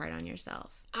way too hard on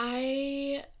yourself.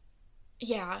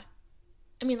 Yeah.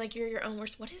 I mean, like, you're your own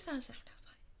worst. What is that sound outside?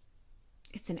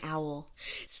 It's an owl.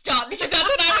 Stop, because that's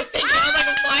what I was thinking. I was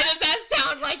like, why does that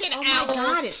sound like an owl? Oh my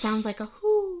God, it sounds like a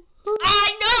hoo.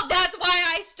 I know, that's why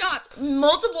I stopped.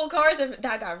 Multiple cars,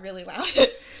 that got really loud.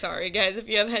 Sorry, guys, if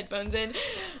you have headphones in.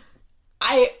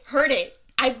 I heard it.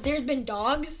 There's been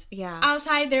dogs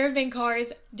outside. There have been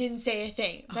cars. Didn't say a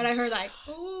thing. But I heard like,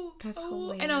 oh. That's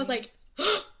hilarious. And I was like, the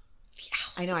owls.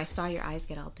 I know, I saw your eyes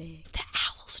get all big. The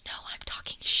owls know I'm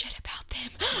talking shit about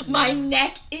them. My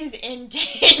neck is in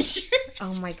danger.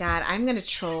 Oh my God, I'm going to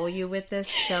troll you with this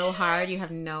so hard. You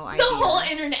have no idea. The whole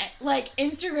internet, like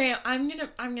Instagram, I'm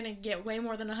going to get way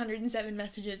more than 107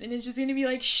 messages, and it's just going to be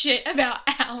like shit about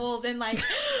owls and like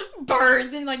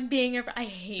birds and like being I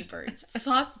hate birds.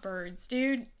 Fuck birds,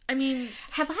 dude. I mean,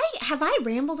 have I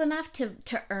rambled enough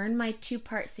to earn my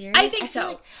 2-part series? I think so.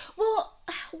 Like, well,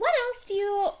 what else do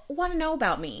you want to know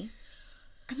about me?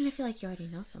 I mean, I feel like you already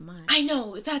know so much. I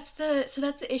know. That's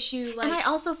the issue. Like, and I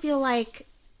also feel like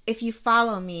if you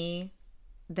follow me,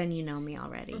 then you know me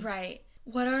already. Right.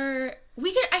 I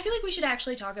feel like we should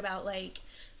actually talk about like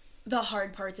the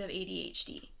hard parts of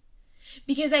ADHD.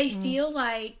 Because I feel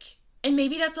like, and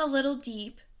maybe that's a little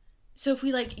deep, so if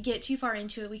we like get too far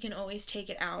into it, we can always take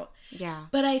it out. Yeah.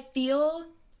 But I feel,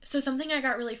 so something I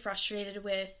got really frustrated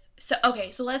with, so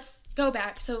let's go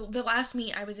back. So the last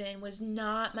meet I was in was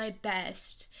not my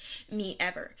best meet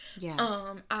ever.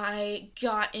 Yeah. I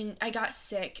got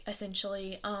sick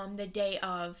essentially the day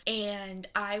of, and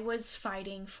I was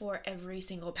fighting for every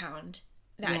single pound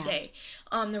that day.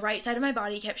 The right side of my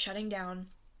body kept shutting down.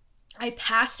 I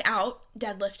passed out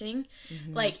deadlifting,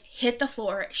 like hit the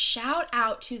floor. Shout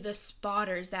out to the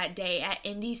spotters that day at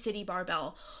Indy City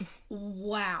Barbell.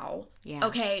 Wow. Yeah.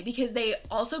 Okay, because they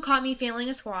also caught me failing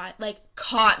a squat, like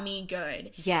caught me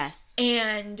good. Yes.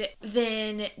 And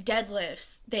then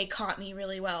deadlifts, they caught me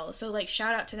really well. So like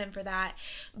shout out to them for that.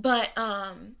 But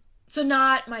so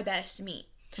not my best meet.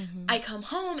 I come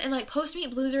home and like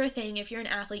post-meet blues are a thing. If you're an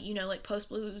athlete, you know, like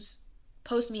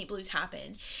post-meet blues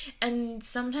happen. And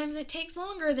sometimes it takes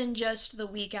longer than just the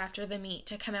week after the meet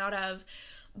to come out of.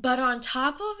 But on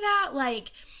top of that,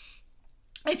 like,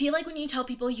 I feel like when you tell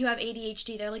people you have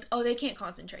ADHD, they're like, oh, they can't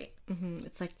concentrate.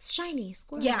 It's like shiny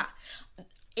squirrel. Yeah.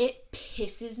 It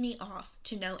pisses me off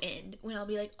to no end when I'll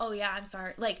be like, oh yeah, I'm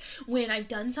sorry. Like when I've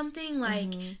done something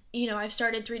like, you know, I've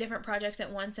started 3 different projects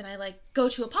at once and I like go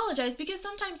to apologize because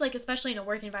sometimes like, especially in a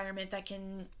work environment that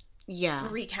can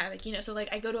wreak havoc, you know? So, like,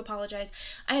 I go to apologize.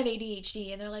 I have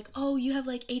ADHD, and they're like, oh, you have,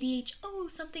 like, ADHD. Oh,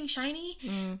 something shiny?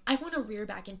 I want to rear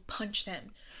back and punch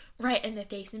them right in the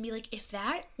face and be like, if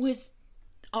that was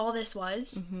all this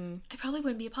was, I probably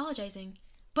wouldn't be apologizing.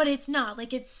 But it's not.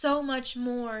 Like, it's so much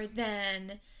more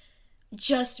than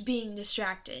just being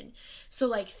distracted. So,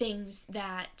 like, things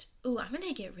that, ooh, I'm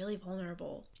gonna get really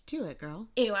vulnerable. Do it, girl.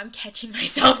 Ew, I'm catching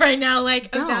myself right now,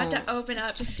 like, about to open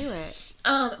up. Just do it.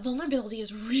 Vulnerability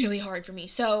is really hard for me.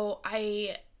 So,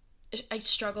 I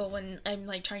struggle when I'm,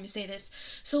 like, trying to say this.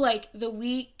 So, like, the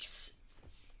weeks,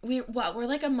 we're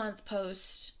like a month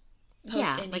post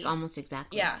Yeah, like, almost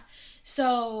exactly. Yeah.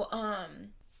 So,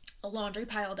 laundry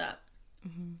piled up.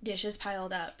 Dishes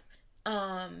piled up.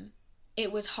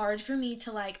 It was hard for me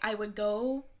to, like, I would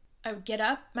get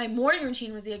up. My morning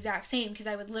routine was the exact same because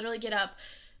I would literally get up,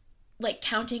 like,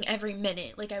 counting every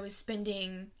minute. Like, I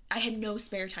had no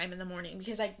spare time in the morning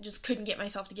because I just couldn't get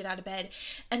myself to get out of bed.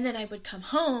 And then I would come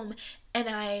home and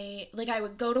I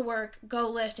would go to work, go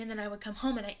lift, and then I would come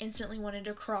home and I instantly wanted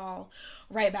to crawl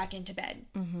right back into bed.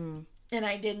 And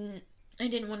I didn't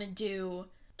want to do,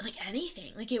 like,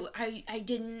 anything. Like, I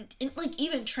didn't, like,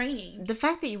 even training. The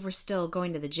fact that you were still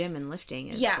going to the gym and lifting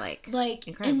is, like,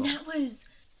 incredible. And that was,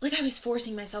 like, I was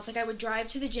forcing myself. Like, I would drive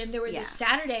to the gym. There was a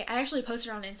Saturday, I actually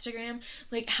posted on Instagram,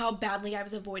 like, how badly I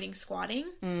was avoiding squatting.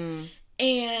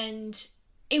 And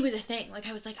it was a thing. Like,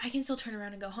 I was like, I can still turn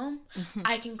around and go home.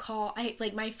 I can call,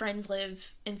 like, my friends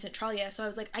live in Centralia, so I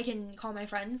was like, I can call my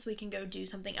friends. We can go do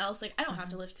something else. Like, I don't have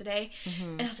to lift today.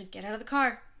 And I was like, get out of the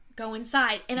car. Go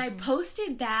inside. And I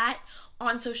posted that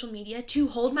on social media to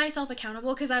hold myself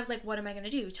accountable because I was like, what am I going to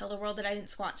do? Tell the world that I didn't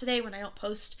squat today when I don't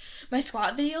post my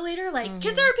squat video later? Like,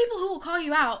 because there are people who will call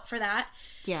you out for that.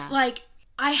 Yeah. Like,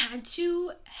 I had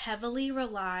to heavily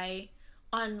rely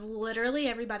on literally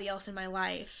everybody else in my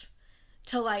life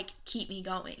to, like, keep me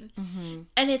going.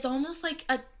 And it's almost like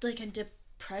a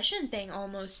depression thing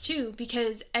almost too,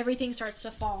 because everything starts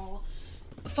to fall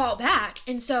back.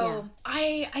 And so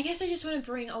I guess I just want to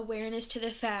bring awareness to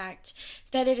the fact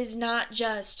that it is not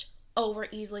just, oh, we're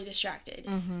easily distracted.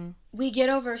 We get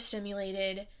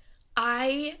overstimulated.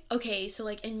 So,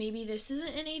 like, and maybe this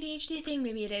isn't an ADHD thing,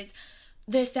 maybe it is.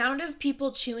 The sound of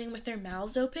people chewing with their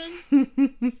mouths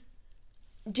open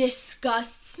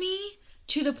disgusts me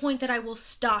to the point that I will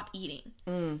stop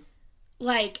eating.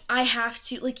 Like, I have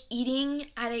to, like, eating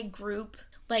at a group,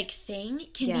 like, thing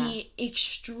can be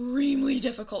extremely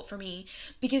difficult for me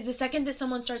because the second that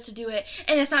someone starts to do it,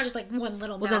 and it's not just, like, one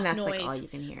little mouth then that's noise, like all you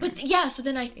can hear. But so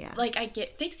then I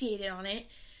get fixated on it,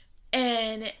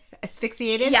 and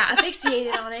asphyxiated. Yeah,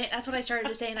 asphyxiated on it. That's what I started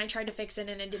to say, and I tried to fix it,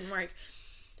 and it didn't work.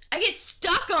 I get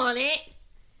stuck on it,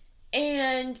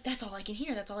 and that's all I can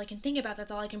hear. That's all I can think about.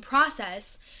 That's all I can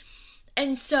process.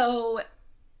 And so,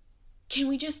 can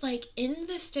we just, like, end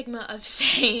the stigma of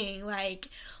saying, like,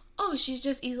 oh, she's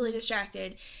just easily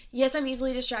distracted. Yes, I'm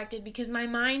easily distracted because my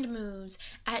mind moves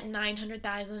at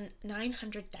 900,000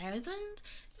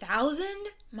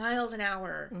 miles an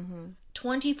hour,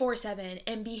 24/7,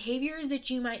 and behaviors that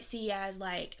you might see as,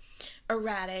 like,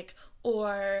 erratic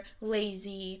or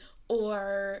lazy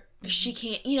or she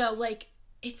can't, you know, like,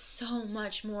 it's so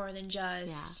much more than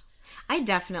just... I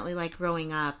definitely, like,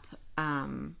 growing up,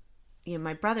 you know,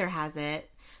 my brother has it,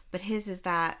 but his is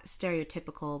that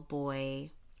stereotypical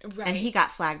boy... Right. And he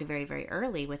got flagged very, very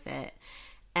early with it.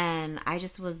 And I'm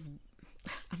just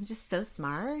so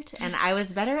smart. And I was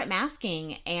better at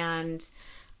masking. And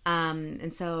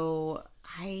so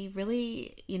I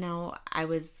really, you know, I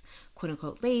was quote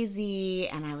unquote lazy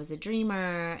and I was a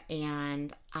dreamer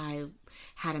and I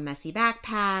had a messy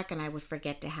backpack and I would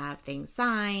forget to have things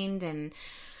signed. And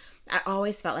I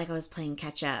always felt like I was playing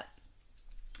catch up.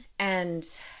 And,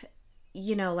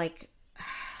 you know, like...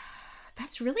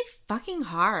 that's really fucking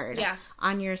hard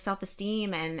on your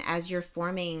self-esteem, and as you're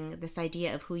forming this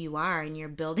idea of who you are and you're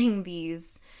building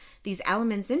these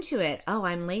elements into it. Oh,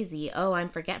 I'm lazy. Oh, I'm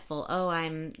forgetful. Oh,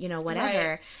 I'm, you know, whatever.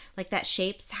 Right. Like, that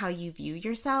shapes how you view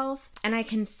yourself. And I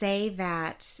can say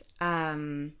that,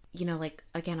 you know, like,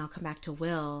 again, I'll come back to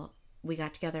Will. We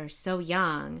got together so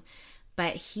young,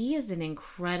 but he is an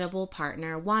incredible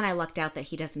partner. One, I lucked out that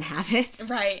he doesn't have it.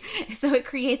 Right. So it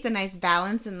creates a nice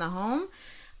balance in the home.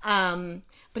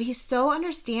 But he's so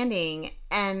understanding,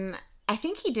 and I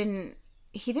think he didn't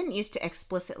used to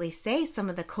explicitly say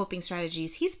some of the coping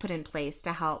strategies he's put in place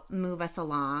to help move us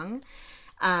along.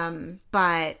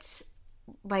 But,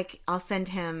 like, I'll send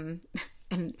him,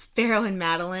 and Pharaoh and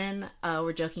Madeline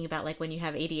were joking about, like, when you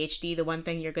have ADHD, the one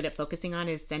thing you're good at focusing on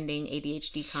is sending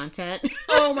ADHD content.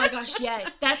 Oh my gosh,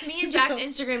 yes. That's me and Jack's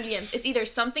Instagram DMs. It's either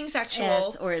something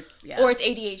sexual or it's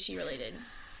ADHD related.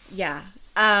 Yeah.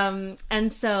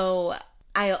 And so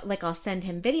I'll send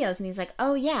him videos and he's like,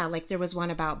 oh yeah, like there was one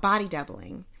about body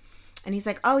doubling. And he's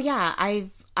like, oh yeah,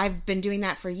 I've been doing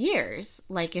that for years.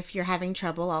 Like if you're having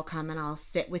trouble, I'll come and I'll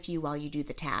sit with you while you do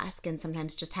the task. And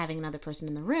sometimes just having another person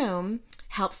in the room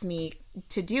helps me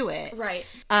to do it. Right.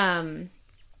 And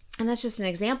that's just an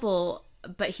example,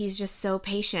 but he's just so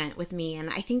patient with me.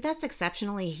 And I think that's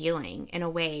exceptionally healing in a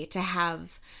way, to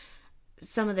have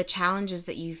some of the challenges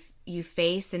that you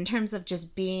face in terms of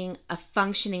just being a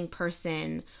functioning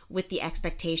person with the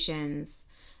expectations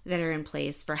that are in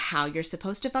place for how you're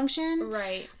supposed to function.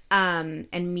 Right.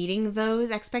 And meeting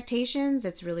those expectations,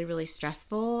 it's really, really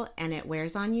stressful and it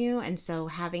wears on you. And so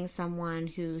having someone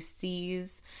who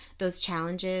sees those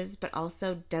challenges but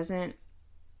also doesn't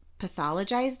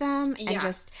pathologize them and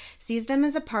just sees them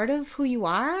as a part of who you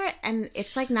are, and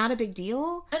it's like not a big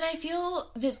deal. And I feel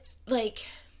that like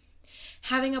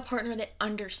having a partner that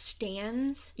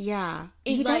understands,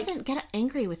 he doesn't get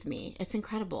angry with me. It's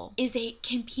incredible.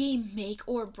 Can be a make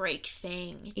or break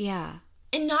thing. Yeah.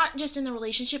 And not just in the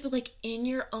relationship, but like in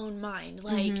your own mind.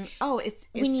 Like, it's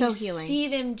when so you healing. See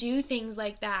them do things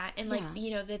like that, and like you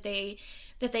know that they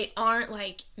aren't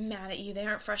like mad at you, they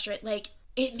aren't frustrated. Like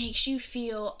it makes you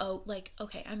feel like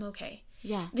okay, I'm okay.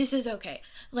 Yeah, this is okay.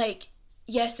 Like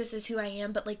yes, this is who I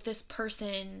am, but like this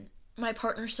person, my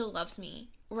partner, still loves me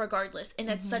regardless, and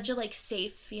that's such a like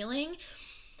safe feeling.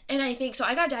 And I think so.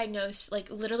 I got diagnosed like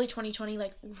literally 2020,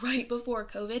 like right before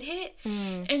COVID hit,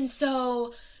 and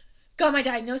so. Got my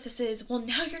diagnosis is, well,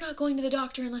 now you're not going to the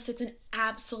doctor unless it's an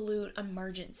absolute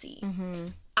emergency.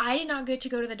 I did not get to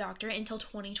go to the doctor until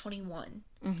 2021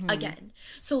 again.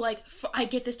 So like I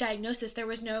get this diagnosis, there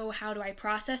was no how do I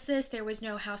process this, there was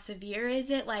no how severe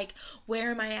is it, like where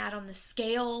am I at on the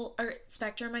scale or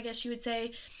spectrum, I guess you would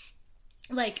say,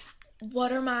 like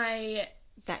what are my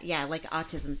like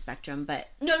autism spectrum, but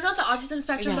no, not the autism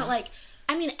spectrum, but like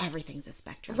I mean, everything's a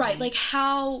spectrum. Right. Like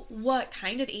what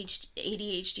kind of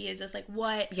ADHD is this? Like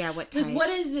what? Yeah, what type? Like what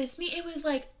does this mean? It was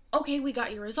like, okay, we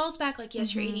got your results back. Like,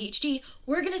 yes, you're ADHD.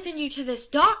 We're going to send you to this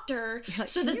doctor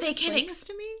so that they can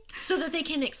so that they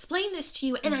can explain this to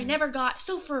you. And I never got,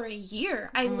 so for a year,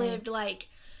 I lived like,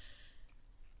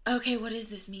 okay, what does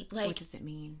this mean? Like, what does it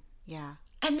mean? Yeah.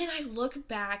 And then I look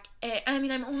back at, I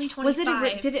mean, I'm only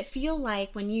 25. Did it feel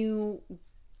like when you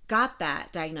got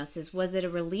that diagnosis, was it a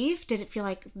relief? Did it feel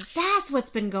like that's what's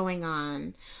been going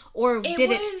on, or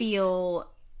did it feel?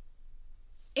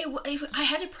 I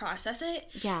had to process it.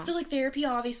 Yeah. So like therapy,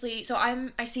 obviously. So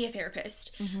I see a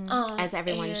therapist, as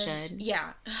everyone should.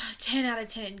 Yeah, 10 out of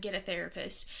 10 get a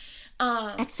therapist.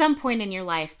 At some point in your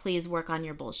life, please work on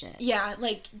your bullshit. Yeah,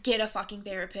 like get a fucking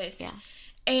therapist. Yeah.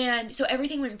 And so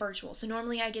everything went virtual. So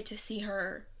normally I get to see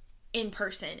her in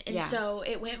person, and so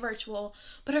it went virtual.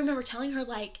 But I remember telling her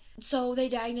like, so they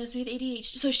diagnosed me with ADHD,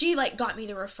 so she like got me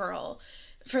the referral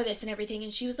for this and everything,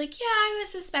 and she was like, yeah, I was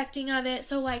suspecting of it,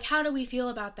 so like how do we feel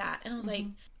about that? And I was like,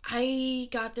 I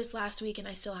got this last week and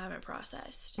I still haven't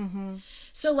processed.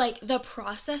 So like the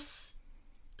process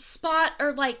spot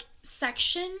or like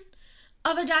section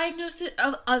of a diagnosis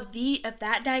of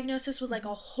that diagnosis was like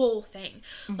a whole thing.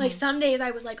 Like some days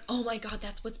I was like, oh my god,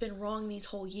 that's what's been wrong these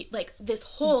whole this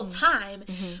whole time.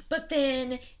 But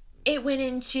then it went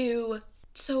into,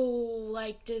 so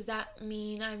like does that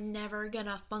mean I'm never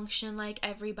gonna function like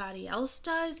everybody else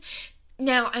does?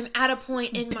 Now I'm at a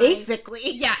point in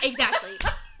basically yeah, exactly.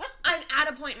 I'm at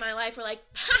a point in my life where like,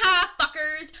 haha,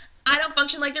 fuckers, I don't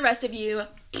function like the rest of you.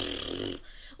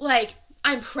 Like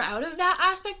I'm proud of that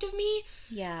aspect of me.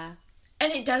 Yeah.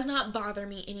 And it does not bother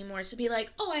me anymore to be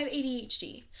like, oh, I have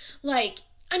ADHD. Like,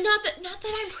 and not that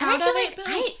I'm proud of it, but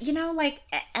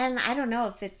and I don't know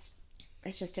if it's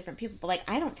just different people, but like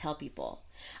I don't tell people.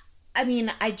 I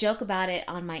mean, I joke about it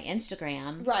on my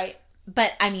Instagram. Right.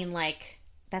 But I mean, like,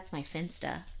 that's my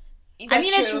Finsta. That's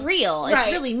true. It's real. Right. It's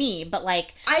really me, but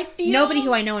like I feel nobody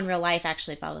who I know in real life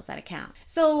actually follows that account.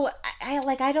 So I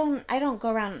don't go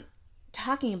around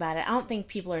talking about it. I don't think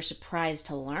people are surprised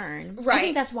to learn. Right. I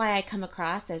think that's why I come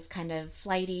across as kind of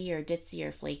flighty or ditzy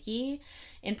or flaky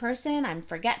in person. I'm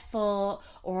forgetful,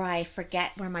 or I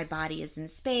forget where my body is in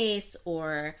space,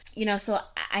 or so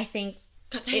I think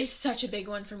God, that is such a big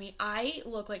one for me. I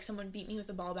look like someone beat me with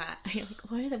a ball bat. You're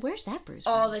like, where's that bruise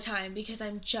all the time, because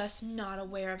I'm just not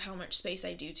aware of how much space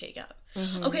I do take up.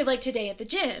 Okay, like today at the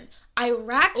gym, I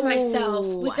racked myself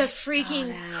with a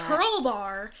freaking curl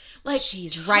bar. Like,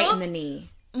 she's right in the knee.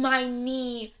 My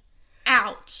knee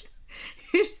out.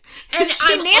 And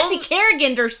she Nancy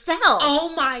Kerrigan herself.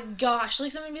 Oh my gosh.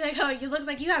 Like someone would be like, oh, it looks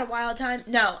like you had a wild time.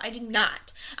 No, I did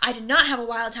not. I did not have a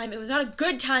wild time. It was not a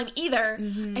good time either.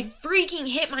 I freaking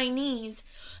hit my knees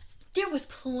there was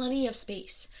plenty of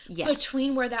space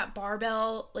between where that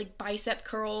barbell, like bicep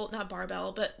curl, not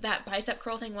barbell, but that bicep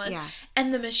curl thing was,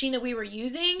 and the machine that we were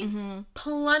using,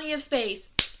 plenty of space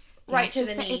right to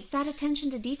the knee. It's that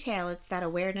attention to detail. It's that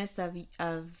awareness of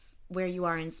where you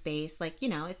are in space. Like, you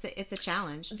know, it's a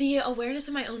challenge. The awareness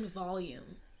of my own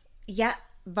volume. Yeah.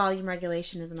 Volume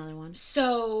regulation is another one.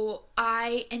 So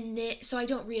I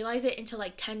don't realize it until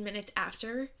like 10 minutes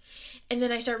after. And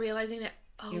then I start realizing that,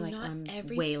 oh, you're like, not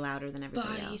everybody way louder than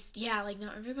everybody else. Yeah, like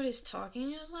not everybody's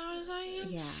talking as loud as I am.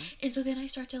 Yeah. And so then I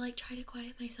start to like try to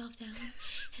quiet myself down.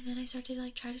 And then I start to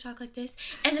like try to talk like this.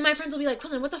 And then my friends will be like,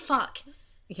 Quinlan, what the fuck?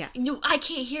 Yeah. No, I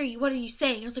can't hear you. What are you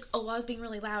saying? I was like, oh, I was being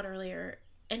really loud earlier.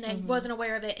 And I wasn't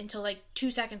aware of it until like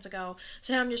 2 seconds ago.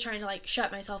 So now I'm just trying to like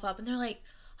shut myself up. And they're like,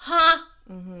 huh?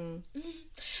 And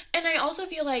I also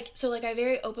feel like, so like I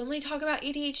very openly talk about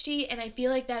ADHD, and I feel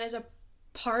like that is a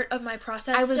part of my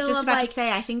process. I was just about to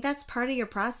say, I think that's part of your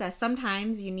process.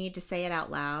 Sometimes you need to say it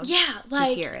out loud. Yeah, like,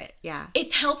 to hear it. Yeah.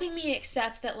 It's helping me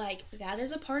accept that, like, that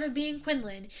is a part of being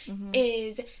Quinlan,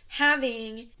 is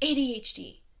having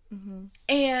ADHD.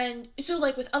 And so,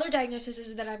 like, with other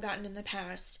diagnoses that I've gotten in the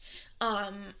past,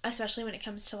 especially when it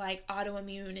comes to, like,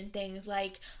 autoimmune and things,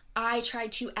 like, I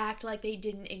tried to act like they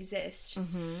didn't exist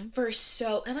and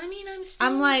I mean,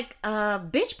 I'm like,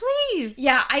 bitch, please.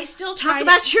 Yeah, I still talk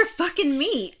about your fucking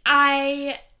meat.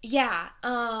 That's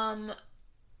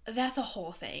a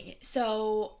whole thing.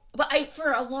 So, but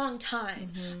for a long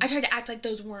time, I tried to act like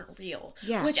those weren't real.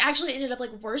 Yeah. Which actually ended up,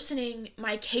 like, worsening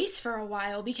my case for a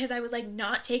while because I was, like,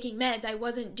 not taking meds. I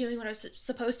wasn't doing what I was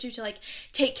supposed to, like,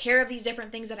 take care of these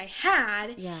different things that I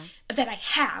had. Yeah. That I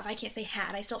have. I can't say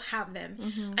had. I still have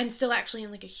them. I'm still actually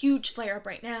in, like, a huge flare-up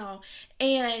right now.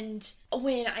 And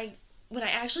when I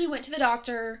actually went to the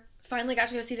doctor, finally got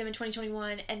to go see them in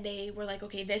 2021, and they were like,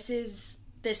 okay, this is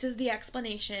the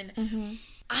explanation.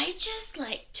 I just,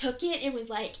 like, took it and was,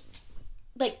 like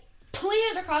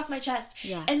planted across my chest.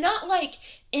 Yeah. And not, like,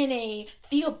 in a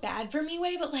feel bad for me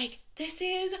way, but, like, this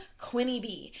is Quinny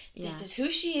B. Yeah. This is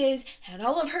who she is, and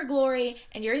all of her glory,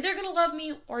 and you're either gonna love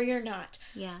me or you're not.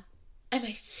 Yeah. And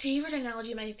my favorite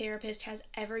analogy my therapist has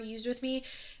ever used with me,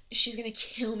 she's gonna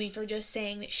kill me for just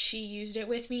saying that she used it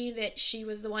with me, that she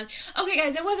was the one. Okay,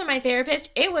 guys, it wasn't my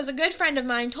therapist. It was a good friend of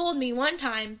mine told me one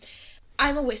time.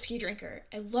 I'm a whiskey drinker.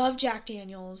 I love Jack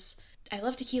Daniels. I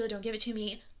love tequila, don't give it to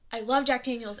me. I love Jack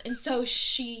Daniels. And so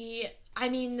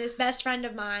this best friend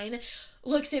of mine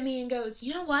looks at me and goes,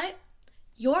 you know what?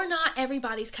 You're not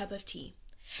everybody's cup of tea.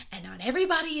 And not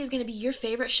everybody is going to be your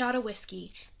favorite shot of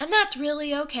whiskey. And that's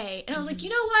really okay. And I was like, you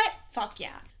know what? Fuck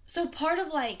yeah. So part of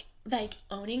like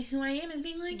owning who I am is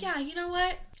being like, yeah, you know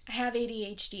what? I have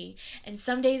ADHD. And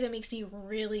some days it makes me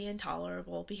really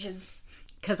intolerable because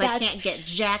I can't get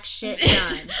jack shit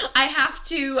done. I have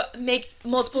to make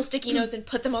multiple sticky notes and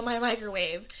put them on my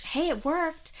microwave. Hey, it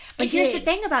worked. But here's the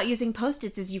thing about using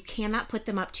Post-its is you cannot put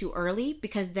them up too early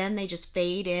because then they just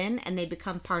fade in and they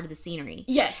become part of the scenery.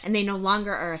 Yes. And they no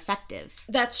longer are effective.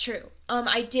 That's true.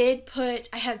 I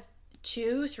had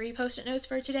 3 Post-it notes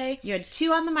for today. You had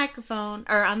 2 on the microphone,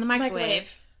 or on the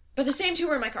microwave. But the same 2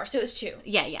 were in my car, so it was 2.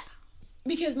 Yeah.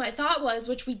 Because my thought was,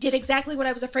 which we did exactly what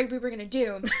I was afraid we were going to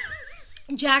do.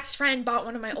 Jack's friend bought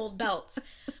one of my old belts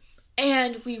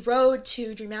and we rode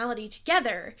to Dreamality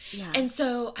together. Yeah. And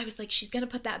so I was like, she's going to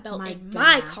put that belt in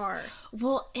my car.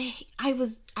 Well, I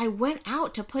went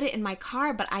out to put it in my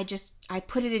car, but I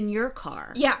put it in your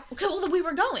car. Yeah. Okay. Well, we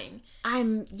were going.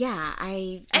 And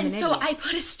so I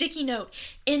put a sticky note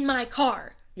in my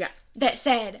car. Yeah. That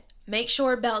said, make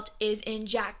sure belt is in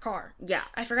Jack's car. Yeah.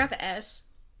 I forgot the S,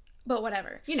 but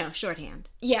whatever. Shorthand.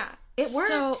 Yeah. It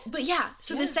worked.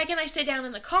 So the second I sit down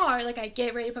in the car, like I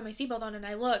get ready to put my seatbelt on and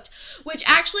I looked, which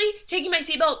actually taking my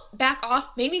seatbelt back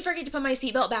off made me forget to put my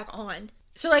seatbelt back on.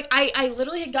 So like I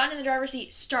literally had gotten in the driver's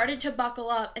seat, started to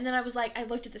buckle up, and then I was like, I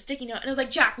looked at the sticky note and I was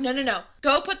like, Jack, no.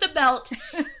 Go put the belt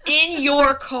in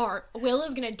your car. Will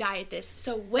is gonna die at this.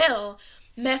 So Will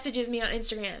messages me on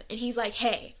Instagram and he's like,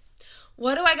 hey,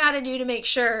 what do I gotta do to make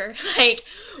sure, like,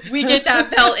 we get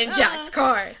that belt in Jack's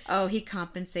car? Oh, he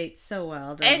compensates so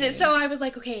well, doesn't he? So I was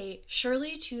like, okay,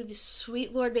 surely to the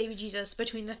sweet Lord baby Jesus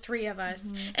between the 3 of us.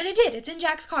 Mm-hmm. And I did. It's in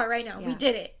Jack's car right now. Yeah. We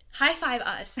did it. High five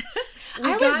us.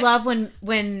 I always love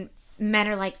when men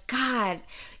are like, God,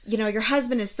 your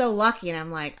husband is so lucky. And I'm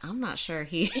like, I'm not sure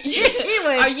he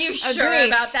would. Are you sure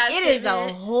about that statement? It is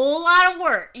a whole lot of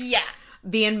work. Yeah.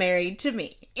 Being married to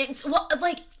me. It's,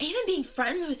 even being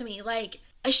friends with me,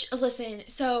 listen,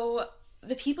 so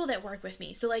the people that work with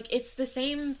me, so, it's the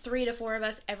same 3 to 4 of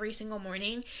us every single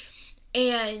morning,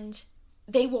 and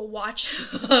they will watch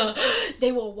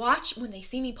when they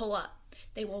see me pull up.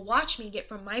 they will watch me get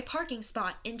from my parking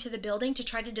spot into the building to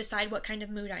try to decide what kind of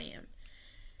mood I am.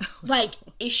 Like,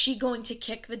 is she going to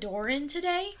kick the door in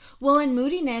today? Well, and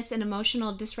moodiness and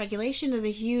emotional dysregulation is a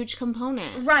huge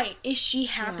component. Right. Is she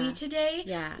happy today?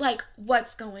 Yeah. Like,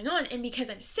 what's going on? And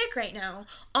because I'm sick right now,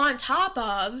 on top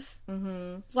of,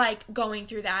 like, going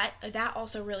through that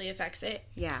also really affects it.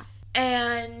 Yeah.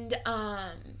 And,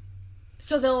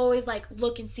 so they'll always, like,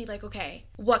 look and see, like, okay,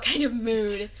 what kind of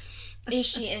mood is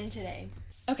she in today?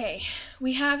 Okay,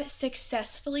 we have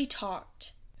successfully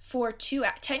talked for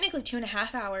technically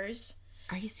 2.5 hours.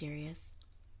 Are you serious?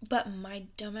 But my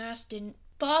dumbass didn't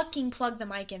fucking plug the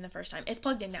mic in the first time. It's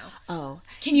plugged in now. Oh.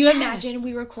 Can you imagine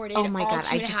we recorded oh my all God,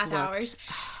 2.5 hours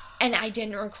and I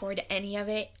didn't record any of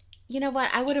it? You know what?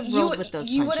 I would have rolled with those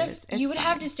punches. You would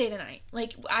have to stay the night.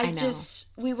 Like,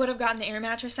 we would have gotten the air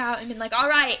mattress out and been like, all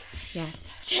right. Yes.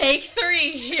 Take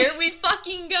 3. Here we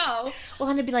fucking go. Well,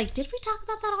 and I'd be like, did we talk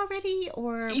about that already?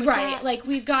 Or was right. that... Like,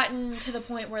 we've gotten to the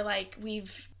point where, like,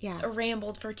 we've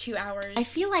rambled for 2 hours. I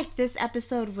feel like this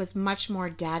episode was much more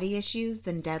daddy issues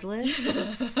than deadlift.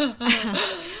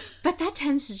 But that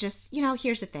tends to just, you know,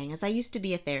 here's the thing, is I used to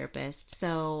be a therapist,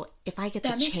 so if I get the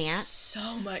chance makes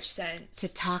so much sense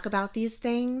to talk about these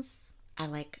things,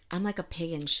 I'm like a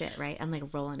pig in shit, right? I'm like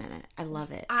rolling in it. I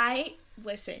love it.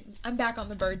 Listen, I'm back on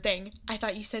the bird thing. I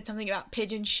thought you said something about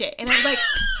pigeon shit, and I was like,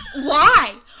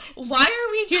 why? Why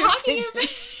are we talking about...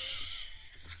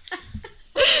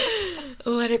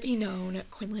 Let it be known,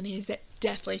 Quinlan is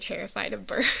deathly terrified of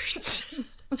birds.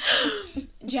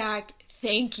 Jack,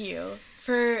 thank you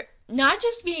for not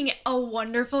just being a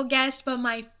wonderful guest, but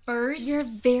my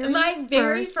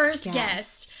very first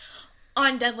guest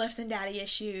on Deadlifts and Daddy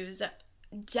Issues.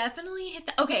 Definitely hit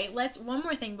that. Okay, one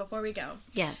more thing before we go.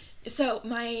 Yes. So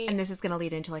and this is going to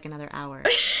lead into like another hour.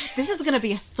 This is going to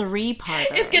be a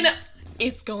 3-parter.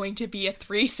 It's going to be a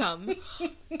threesome.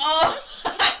 Oh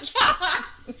my God.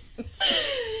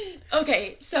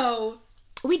 Okay, so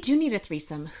we do need a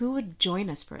threesome. Who would join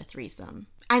us for a threesome?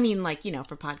 I mean, like, you know,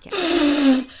 for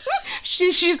podcasts.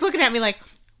 She's looking at me like,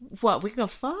 what, we go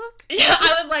fuck? Yeah,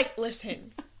 I was like,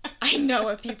 listen, I know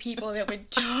a few people that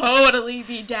would totally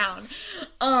be down.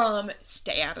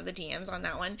 Stay out of the DMs on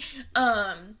that one.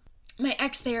 My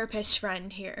ex-therapist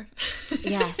friend here.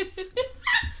 Yes. I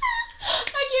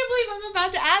can't believe I'm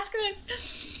about to ask this.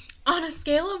 On a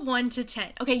scale of 1 to 10.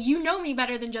 Okay, you know me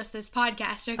better than just this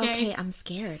podcast, okay? Okay, I'm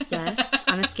scared, yes.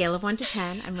 On a scale of 1 to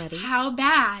 10, I'm ready. How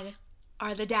bad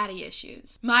are the daddy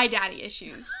issues? My daddy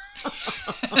issues.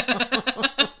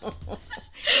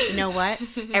 You know what?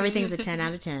 Everything's a 10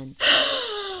 out of 10.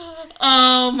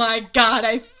 Oh my God,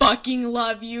 I fucking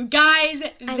love you. Guys,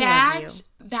 love you.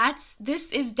 This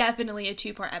is definitely a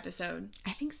 2-part episode.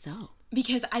 I think so.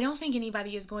 Because I don't think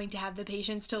anybody is going to have the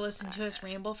patience to listen to us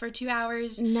ramble for 2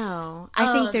 hours. No.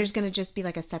 I think there's going to just be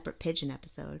like a separate pigeon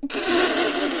episode.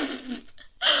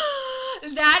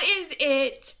 That is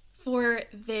it for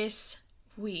this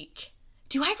week.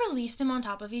 Do I release them on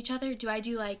top of each other? Do I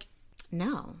do like...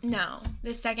 No.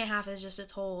 The second half is just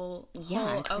its whole it's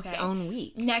its own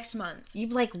week. Next month.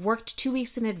 You've like worked 2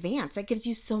 weeks in advance. That gives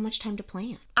you so much time to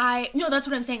plan. No, that's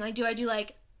what I'm saying. Like, do I do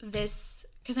like this...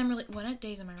 Because what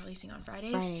days am I releasing on?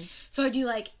 Fridays? Friday. So I do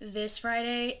like this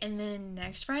Friday and then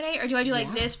next Friday? Or do I do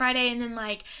like this Friday and then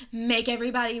like make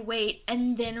everybody wait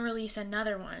and then release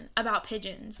another one about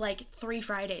pigeons like 3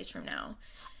 Fridays from now?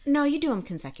 No, you do them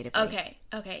consecutively.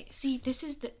 Okay. See, this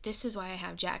is why I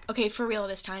have Jack. Okay, for real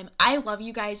this time. I love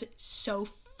you guys so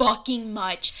fucking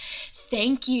much.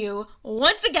 Thank you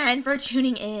once again for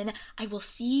tuning in. I will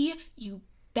see you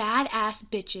badass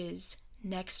bitches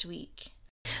next week.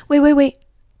 Wait.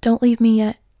 Don't leave me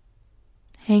yet.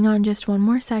 Hang on just one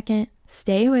more second.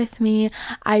 Stay with me.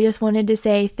 I just wanted to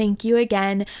say thank you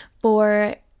again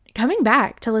for coming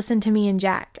back to listen to me and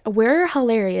Jack. We're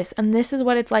hilarious, and this is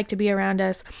what it's like to be around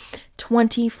us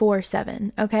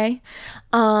 24/7, okay?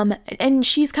 And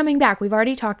she's coming back. We've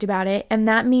already talked about it, and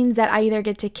that means that I either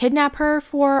get to kidnap her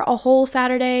for a whole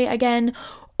Saturday again,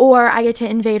 or I get to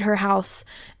invade her house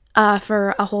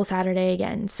for a whole Saturday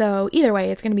again. So either way,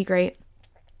 it's going to be great.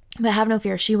 But have no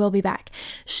fear, she will be back.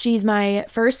 She's my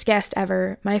first guest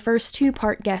ever, my first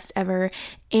 2-part guest ever,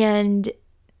 and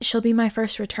she'll be my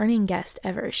first returning guest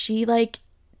ever. She like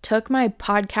took my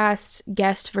podcast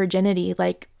guest virginity,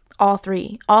 like all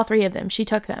three of them. She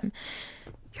took them.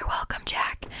 You're welcome,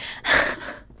 Jack.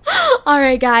 All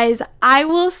right, guys, I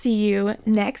will see you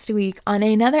next week on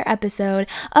another episode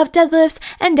of Deadlifts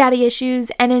and Daddy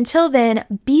Issues. And until then,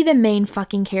 be the main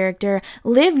fucking character.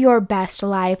 Live your best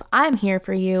life. I'm here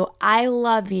for you. I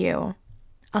love you.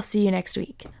 I'll see you next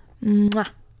week. Mwah.